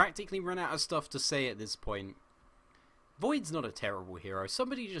 I practically run out of stuff to say at this point. Void's not a terrible hero.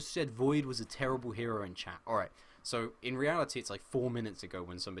 Somebody just said Void was a terrible hero in chat. Alright, so in reality it's like 4 minutes ago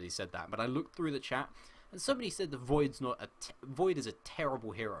when somebody said that, but I looked through the chat And somebody said the Void's not Void is a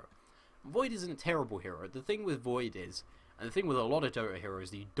terrible hero. Void isn't a terrible hero. The thing with Void is, and the thing with a lot of Dota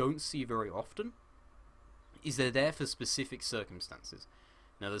heroes that you don't see very often, is they're there for specific circumstances.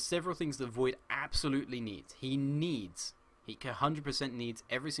 Now, there's several things that Void absolutely needs. He 100% needs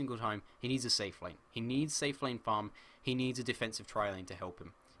every single time. He needs a safe lane. He needs safe lane farm. He needs a defensive tri-lane to help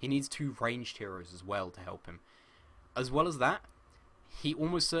him. He needs 2 ranged heroes as well to help him. As well as that, he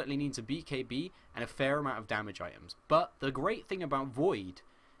almost certainly needs a BKB and a fair amount of damage items. But the great thing about Void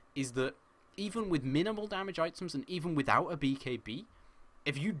is that even with minimal damage items and even without a BKB,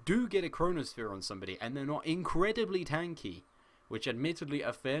 if you do get a Chronosphere on somebody and they're not incredibly tanky, which admittedly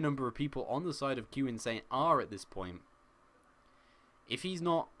a fair number of people on the side of Q Insane are at this point, if he's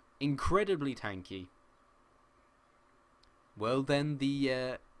not incredibly tanky, well then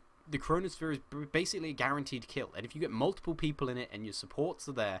the Chronosphere is basically a guaranteed kill. And if you get multiple people in it and your supports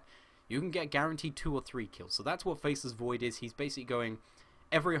are there, you can get guaranteed 2 or 3 kills. So that's what Faceless Void is. He's basically going,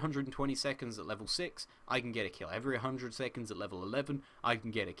 every 120 seconds at level 6, I can get a kill. Every 100 seconds at level 11, I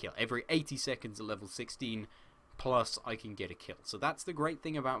can get a kill. Every 80 seconds at level 16 plus, I can get a kill. So that's the great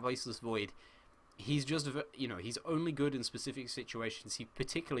thing about Faceless Void. He's just, you know, he's only good in specific situations. He's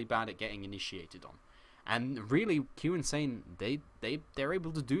particularly bad at getting initiated on. And really, Q Insane, they're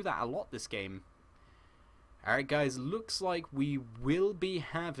able to do that a lot this game. Alright guys, looks like we will be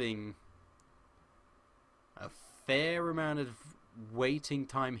having a fair amount of waiting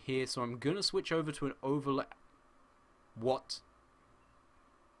time here, so I'm gonna switch over to an overlay. What?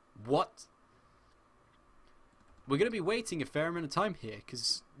 We're gonna be waiting a fair amount of time here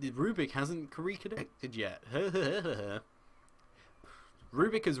because Rubik hasn't reconnected yet.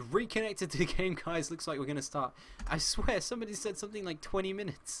 Rubik has reconnected to the game, guys. Looks like we're gonna start. I swear somebody said something like 20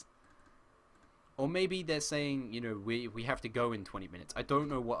 minutes. Or maybe they're saying, you know, we have to go in 20 minutes. I don't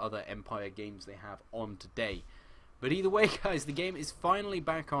know what other Empire games they have on today. But either way, guys, the game is finally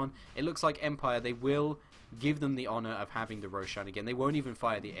back on. It looks like Empire, they will give them the honor of having the Roshan again. They won't even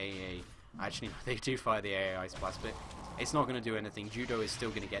fire the AA. Actually, no, they do fire the AA Splash, but it's not going to do anything. Judo is still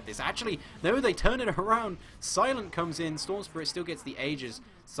going to get this. Actually, no, they turn it around. Silent comes in. Storm Spirit still gets the Aegis.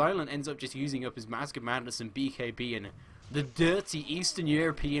 Silent ends up just using up his Mask of Madness and BKB, and the dirty Eastern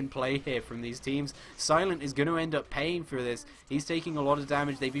European play here from these teams. Silent is going to end up paying for this. He's taking a lot of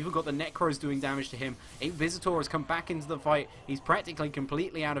damage. They've even got the Necros doing damage to him. Visitor has come back into the fight. He's practically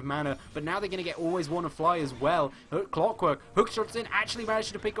completely out of mana, but now they're going to get Always Wanna Fly as well. Clockwork, Hookshots in, actually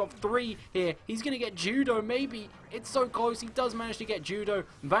managed to pick up 3 here. He's going to get Judo, maybe. It's so close. He does manage to get Judo.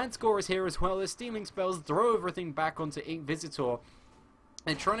 Vanscore is here as well. They're stealing spells, throw everything back onto Inquisitor.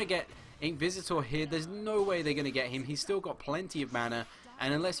 They're trying to get Inquisitor here. There's no way they're going to get him. He's still got plenty of mana,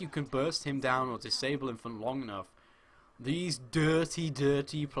 and unless you can burst him down or disable him for long enough, these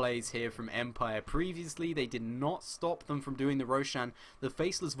dirty plays here from Empire. Previously, they did not stop them from doing the Roshan. The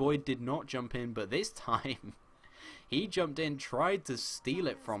Faceless Void did not jump in, but this time, he jumped in, tried to steal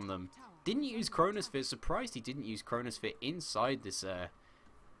it from them. Didn't use Chronosphere. Surprised he didn't use Chronosphere inside this,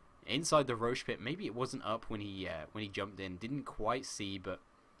 inside the Roche pit. Maybe it wasn't up when he jumped in. Didn't quite see, but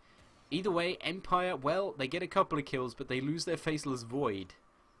either way, Empire, well, they get a couple of kills, but they lose their Faceless Void.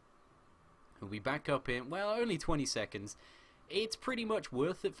 Who'll be back up in, well, only 20 seconds. It's pretty much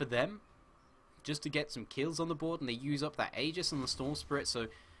worth it for them, just to get some kills on the board, and they use up that Aegis and the Storm Spirit, so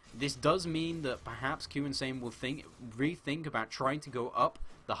this does mean that perhaps Q Insane will rethink about trying to go up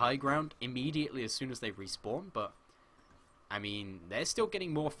the high ground immediately as soon as they respawn, but I mean, they're still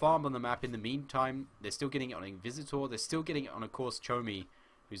getting more farm on the map in the meantime. They're still getting it on Inquisitor. They're still getting it on, of course, Chomi,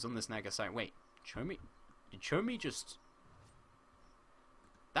 who's on this Naga site. Wait, Chomi? Did Chomi just...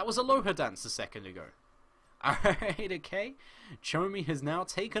 That was Aloha Dance a second ago. Alright, okay. Chomi has now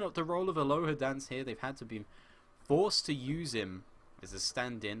taken up the role of Aloha Dance here. They've had to be forced to use him as a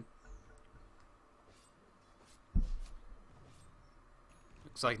stand-in.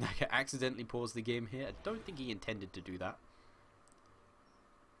 Looks like Naga accidentally paused the game here. I don't think he intended to do that.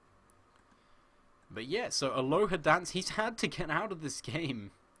 But yeah, so Aloha Dance, he's had to get out of this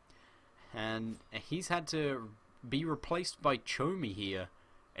game. And he's had to be replaced by Chomi here.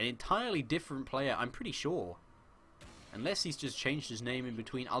 An entirely different player, I'm pretty sure. Unless he's just changed his name in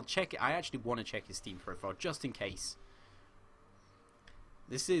between. I'll check it. I actually want to check his Steam profile, just in case.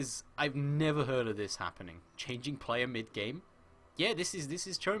 This is... I've never heard of this happening. Changing player mid-game. Yeah, this is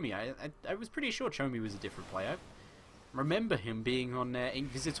Chomi. I was pretty sure Chomi was a different player. I remember him being on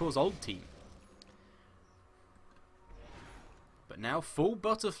Inquisitor's old team. But now full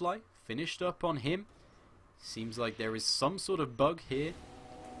Butterfly finished up on him. Seems like there is some sort of bug here.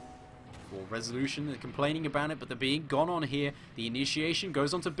 Well, Resolution, they're complaining about it, but they're being gone on here. The initiation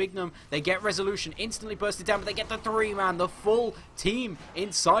goes on to Bignum. They get Resolution, instantly bursted down, but they get the 3-man, the full team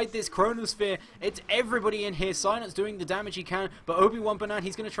inside this Chronosphere. It's everybody in here. Silence doing the damage he can, but Obi-Wan Banan,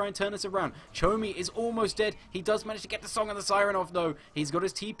 he's going to try and turn us around. Chomi is almost dead. He does manage to get the Song of the Siren off, though. He's got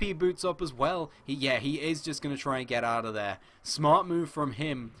his TP boots up as well. He is just going to try and get out of there. Smart move from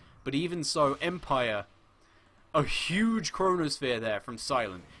him, but even so, Empire... A huge Chronosphere there from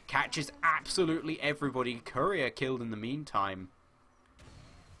Silent. Catches absolutely everybody. Courier killed in the meantime.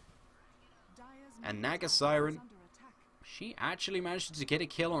 And Naga Siren, she actually managed to get a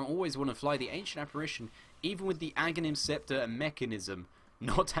kill on Always Want to Fly, the Ancient Apparition, even with the Aghanim Scepter and Mechanism.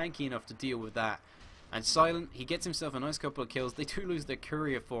 Not tanky enough to deal with that. And Silent, he gets himself a nice couple of kills. They do lose their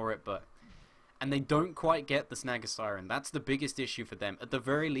Courier for it, but... And they don't quite get the Naga Siren. That's the biggest issue for them. At the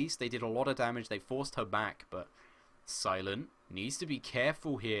very least, they did a lot of damage. They forced her back, but... Silent needs to be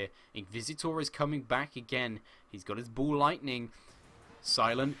careful here. Inquisitor is coming back again. He's got his Ball Lightning.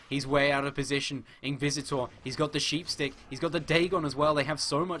 Silent, he's way out of position. Inquisitor, he's got the Sheep Stick. He's got the Dagon as well. They have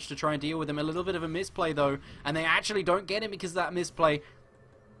so much to try and deal with him. A little bit of a misplay, though. And they actually don't get him because of that misplay.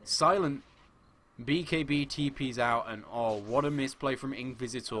 Silent... BKB TP's out, and oh, what a misplay from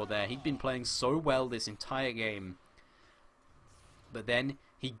Inquisitor there. He'd been playing so well this entire game. But then,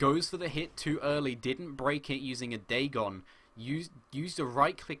 he goes for the hit too early, didn't break it using a Dagon, used a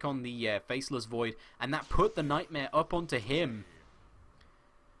right click on the Faceless Void, and that put the Nightmare up onto him.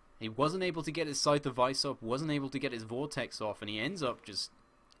 He wasn't able to get his Scythe of Vice up, wasn't able to get his Vortex off, and he ends up just...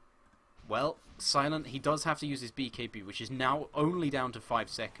 Well, Silent, he does have to use his BKB, which is now only down to 5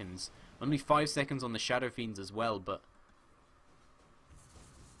 seconds. Only 5 seconds on the Shadow Fiends as well, but...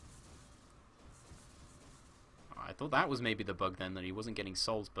 I thought that was maybe the bug then, that he wasn't getting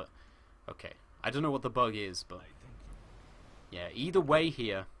souls, but... Okay. I don't know what the bug is, but... Yeah, either way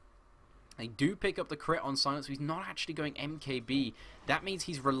here... They do pick up the crit on Silence, so he's not actually going MKB. That means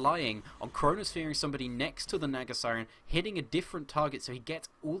he's relying on Chronosphering somebody next to the Naga Siren, hitting a different target so he gets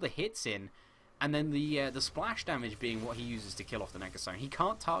all the hits in, and then the splash damage being what he uses to kill off the Naga Siren. He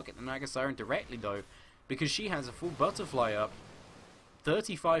can't target the Naga Siren directly, though, because she has a full butterfly up,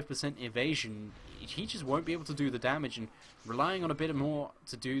 35% evasion. He just won't be able to do the damage, and relying on a bit more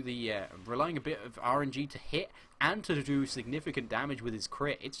to do the relying a bit of RNG to hit and to do significant damage with his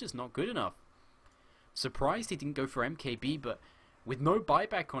crit, it's just not good enough. Surprised he didn't go for MKB, but with no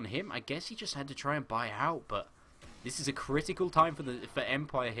buyback on him, I guess he just had to try and buy out. But this is a critical time for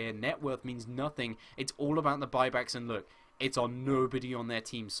Empire here. Net worth means nothing. It's all about the buybacks, and look, it's on nobody on their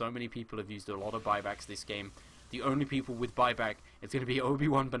team. So many people have used a lot of buybacks this game. The only people with buyback is going to be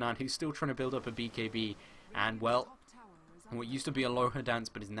Obi-Wan Banan, who's still trying to build up a BKB. And, well, what used to be Aloha Dance,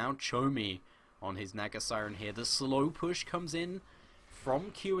 but is now Chomi on his Naga Siren here. The slow push comes in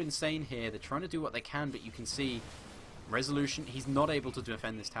from Q Insane here. They're trying to do what they can, but you can see Resolution, he's not able to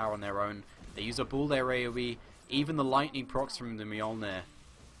defend this tower on their own. They use up all their AoE, even the lightning procs from the Mjolnir.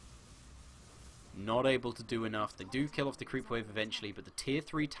 Not able to do enough. They do kill off the creep wave eventually, but the tier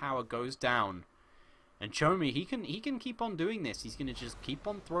 3 tower goes down. And Chomi, he can keep on doing this. He's going to just keep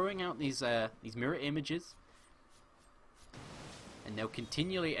on throwing out these mirror images. And they'll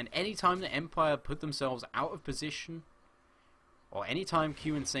continually, and anytime the Empire put themselves out of position, or anytime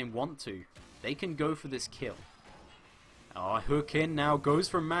Q Insane want to, they can go for this kill. Oh, hook in now, goes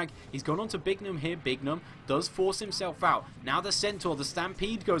for Mag. He's gone on to Bignum here. Bignum does force himself out. Now the Centaur, the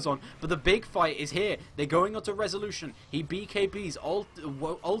Stampede goes on, but the big fight is here. They're going on to Resolution. He BKBs,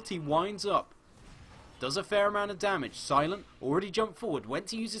 ulti winds up. Does a fair amount of damage. Silent already jumped forward, went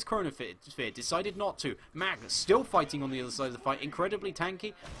to use his Chronosphere, decided not to. Magnus still fighting on the other side of the fight, incredibly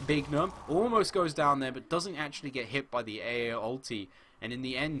tanky. Bignum almost goes down there, but doesn't actually get hit by the AA ulti. And in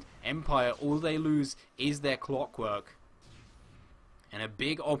the end, Empire, all they lose is their Clockwork. And a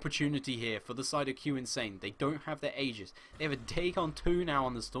big opportunity here for the side of Q Insane. They don't have their Aegis. They have a take on 2 now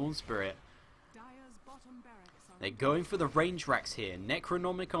on the Storm Spirit. They're going for the range racks here.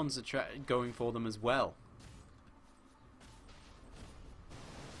 Necronomicons are going for them as well.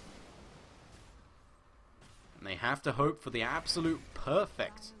 And they have to hope for the absolute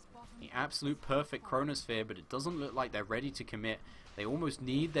perfect Chronosphere, but it doesn't look like they're ready to commit. They almost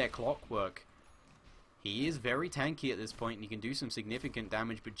need their Clockwork. He is very tanky at this point, and he can do some significant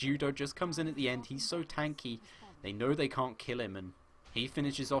damage, but Judo just comes in at the end. He's so tanky, they know they can't kill him, and he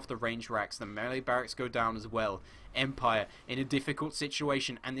finishes off the range racks. The melee barracks go down as well. Empire in a difficult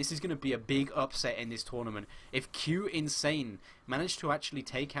situation, and this is going to be a big upset in this tournament. If Q Insane manage to actually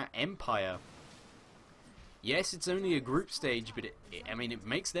take out Empire, yes, it's only a group stage, but it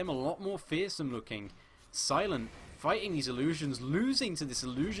makes them a lot more fearsome looking. Silent fighting these illusions, losing to this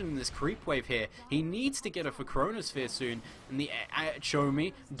illusion and this creep wave here. He needs to get a for Chronosphere soon. And the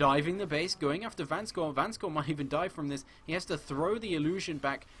Chomi diving the base, going after Vanscore. Vanscore might even die from this. He has to throw the illusion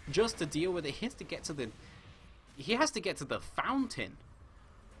back just to deal with it. He has to get to the fountain.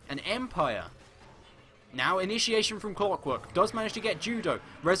 An Empire. Now, initiation from Clockwork. Does manage to get Judo.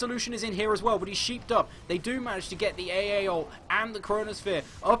 Resolution is in here as well, but he's sheeped up. They do manage to get the AA ult and the Chronosphere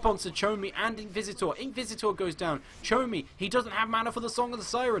up onto Chomi and Inquisitor. Inquisitor goes down. Chomi, he doesn't have mana for the Song of the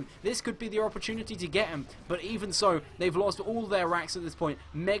Siren. This could be the opportunity to get him. But even so, they've lost all their racks at this point.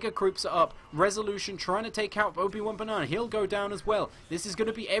 Mega Creeps are up. Resolution trying to take out Obi-Wan Banana. He'll go down as well. This is going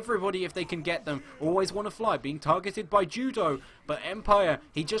to be everybody if they can get them. Always Want to Fly, being targeted by Judo. But Empire,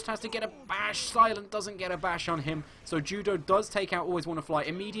 he just has to get a bash. Silent doesn't get a bash on him, so Judo does take out Always Want to Fly.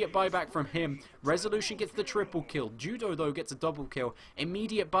 Immediate buyback from him. Resolution gets the triple kill. Judo, though, gets a double kill.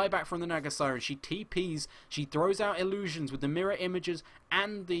 Immediate buyback from the Naga Siren. She TPs. She throws out illusions with the mirror images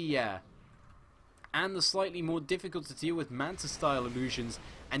and the slightly more difficult to deal with Manta-style illusions,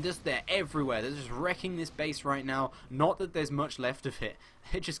 and just they're everywhere. They're just wrecking this base right now. Not that there's much left of it.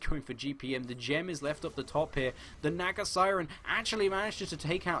 They're just going for GPM. The gem is left up the top here. The Naga Siren actually managed to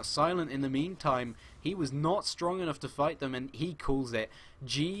take out Silent in the meantime. He was not strong enough to fight them, and he calls it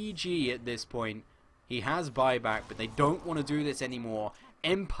GG at this point. He has buyback, but they don't want to do this anymore.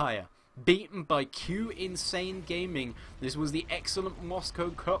 Empire beaten by Q Insane Gaming. This was the excellent Moscow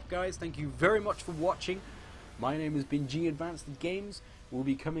Cup, guys. Thank you very much for watching. My name has been G Advanced Games. We'll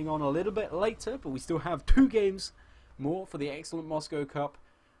be coming on a little bit later, but we still have 2 games more for the excellent Moscow Cup.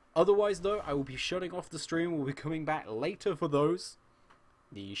 Otherwise, though, I will be shutting off the stream. We'll be coming back later for those.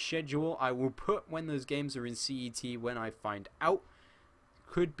 The schedule I will put when those games are in CET when I find out.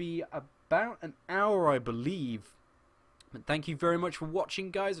 Could be about an hour, I believe. But thank you very much for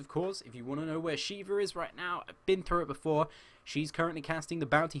watching, guys. Of course, if you want to know where Shiva is right now, I've been through it before. She's currently casting the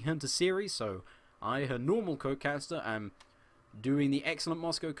Bounty Hunter series, so I, her normal co-caster, am doing the excellent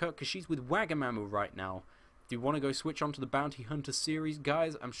Moscow Cup because she's with Wagamamu right now. If you want to go switch on to the Bounty Hunter series,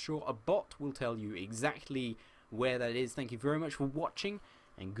 guys, I'm sure a bot will tell you exactly where that is. Thank you very much for watching,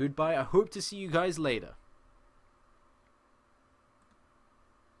 and goodbye. I hope to see you guys later.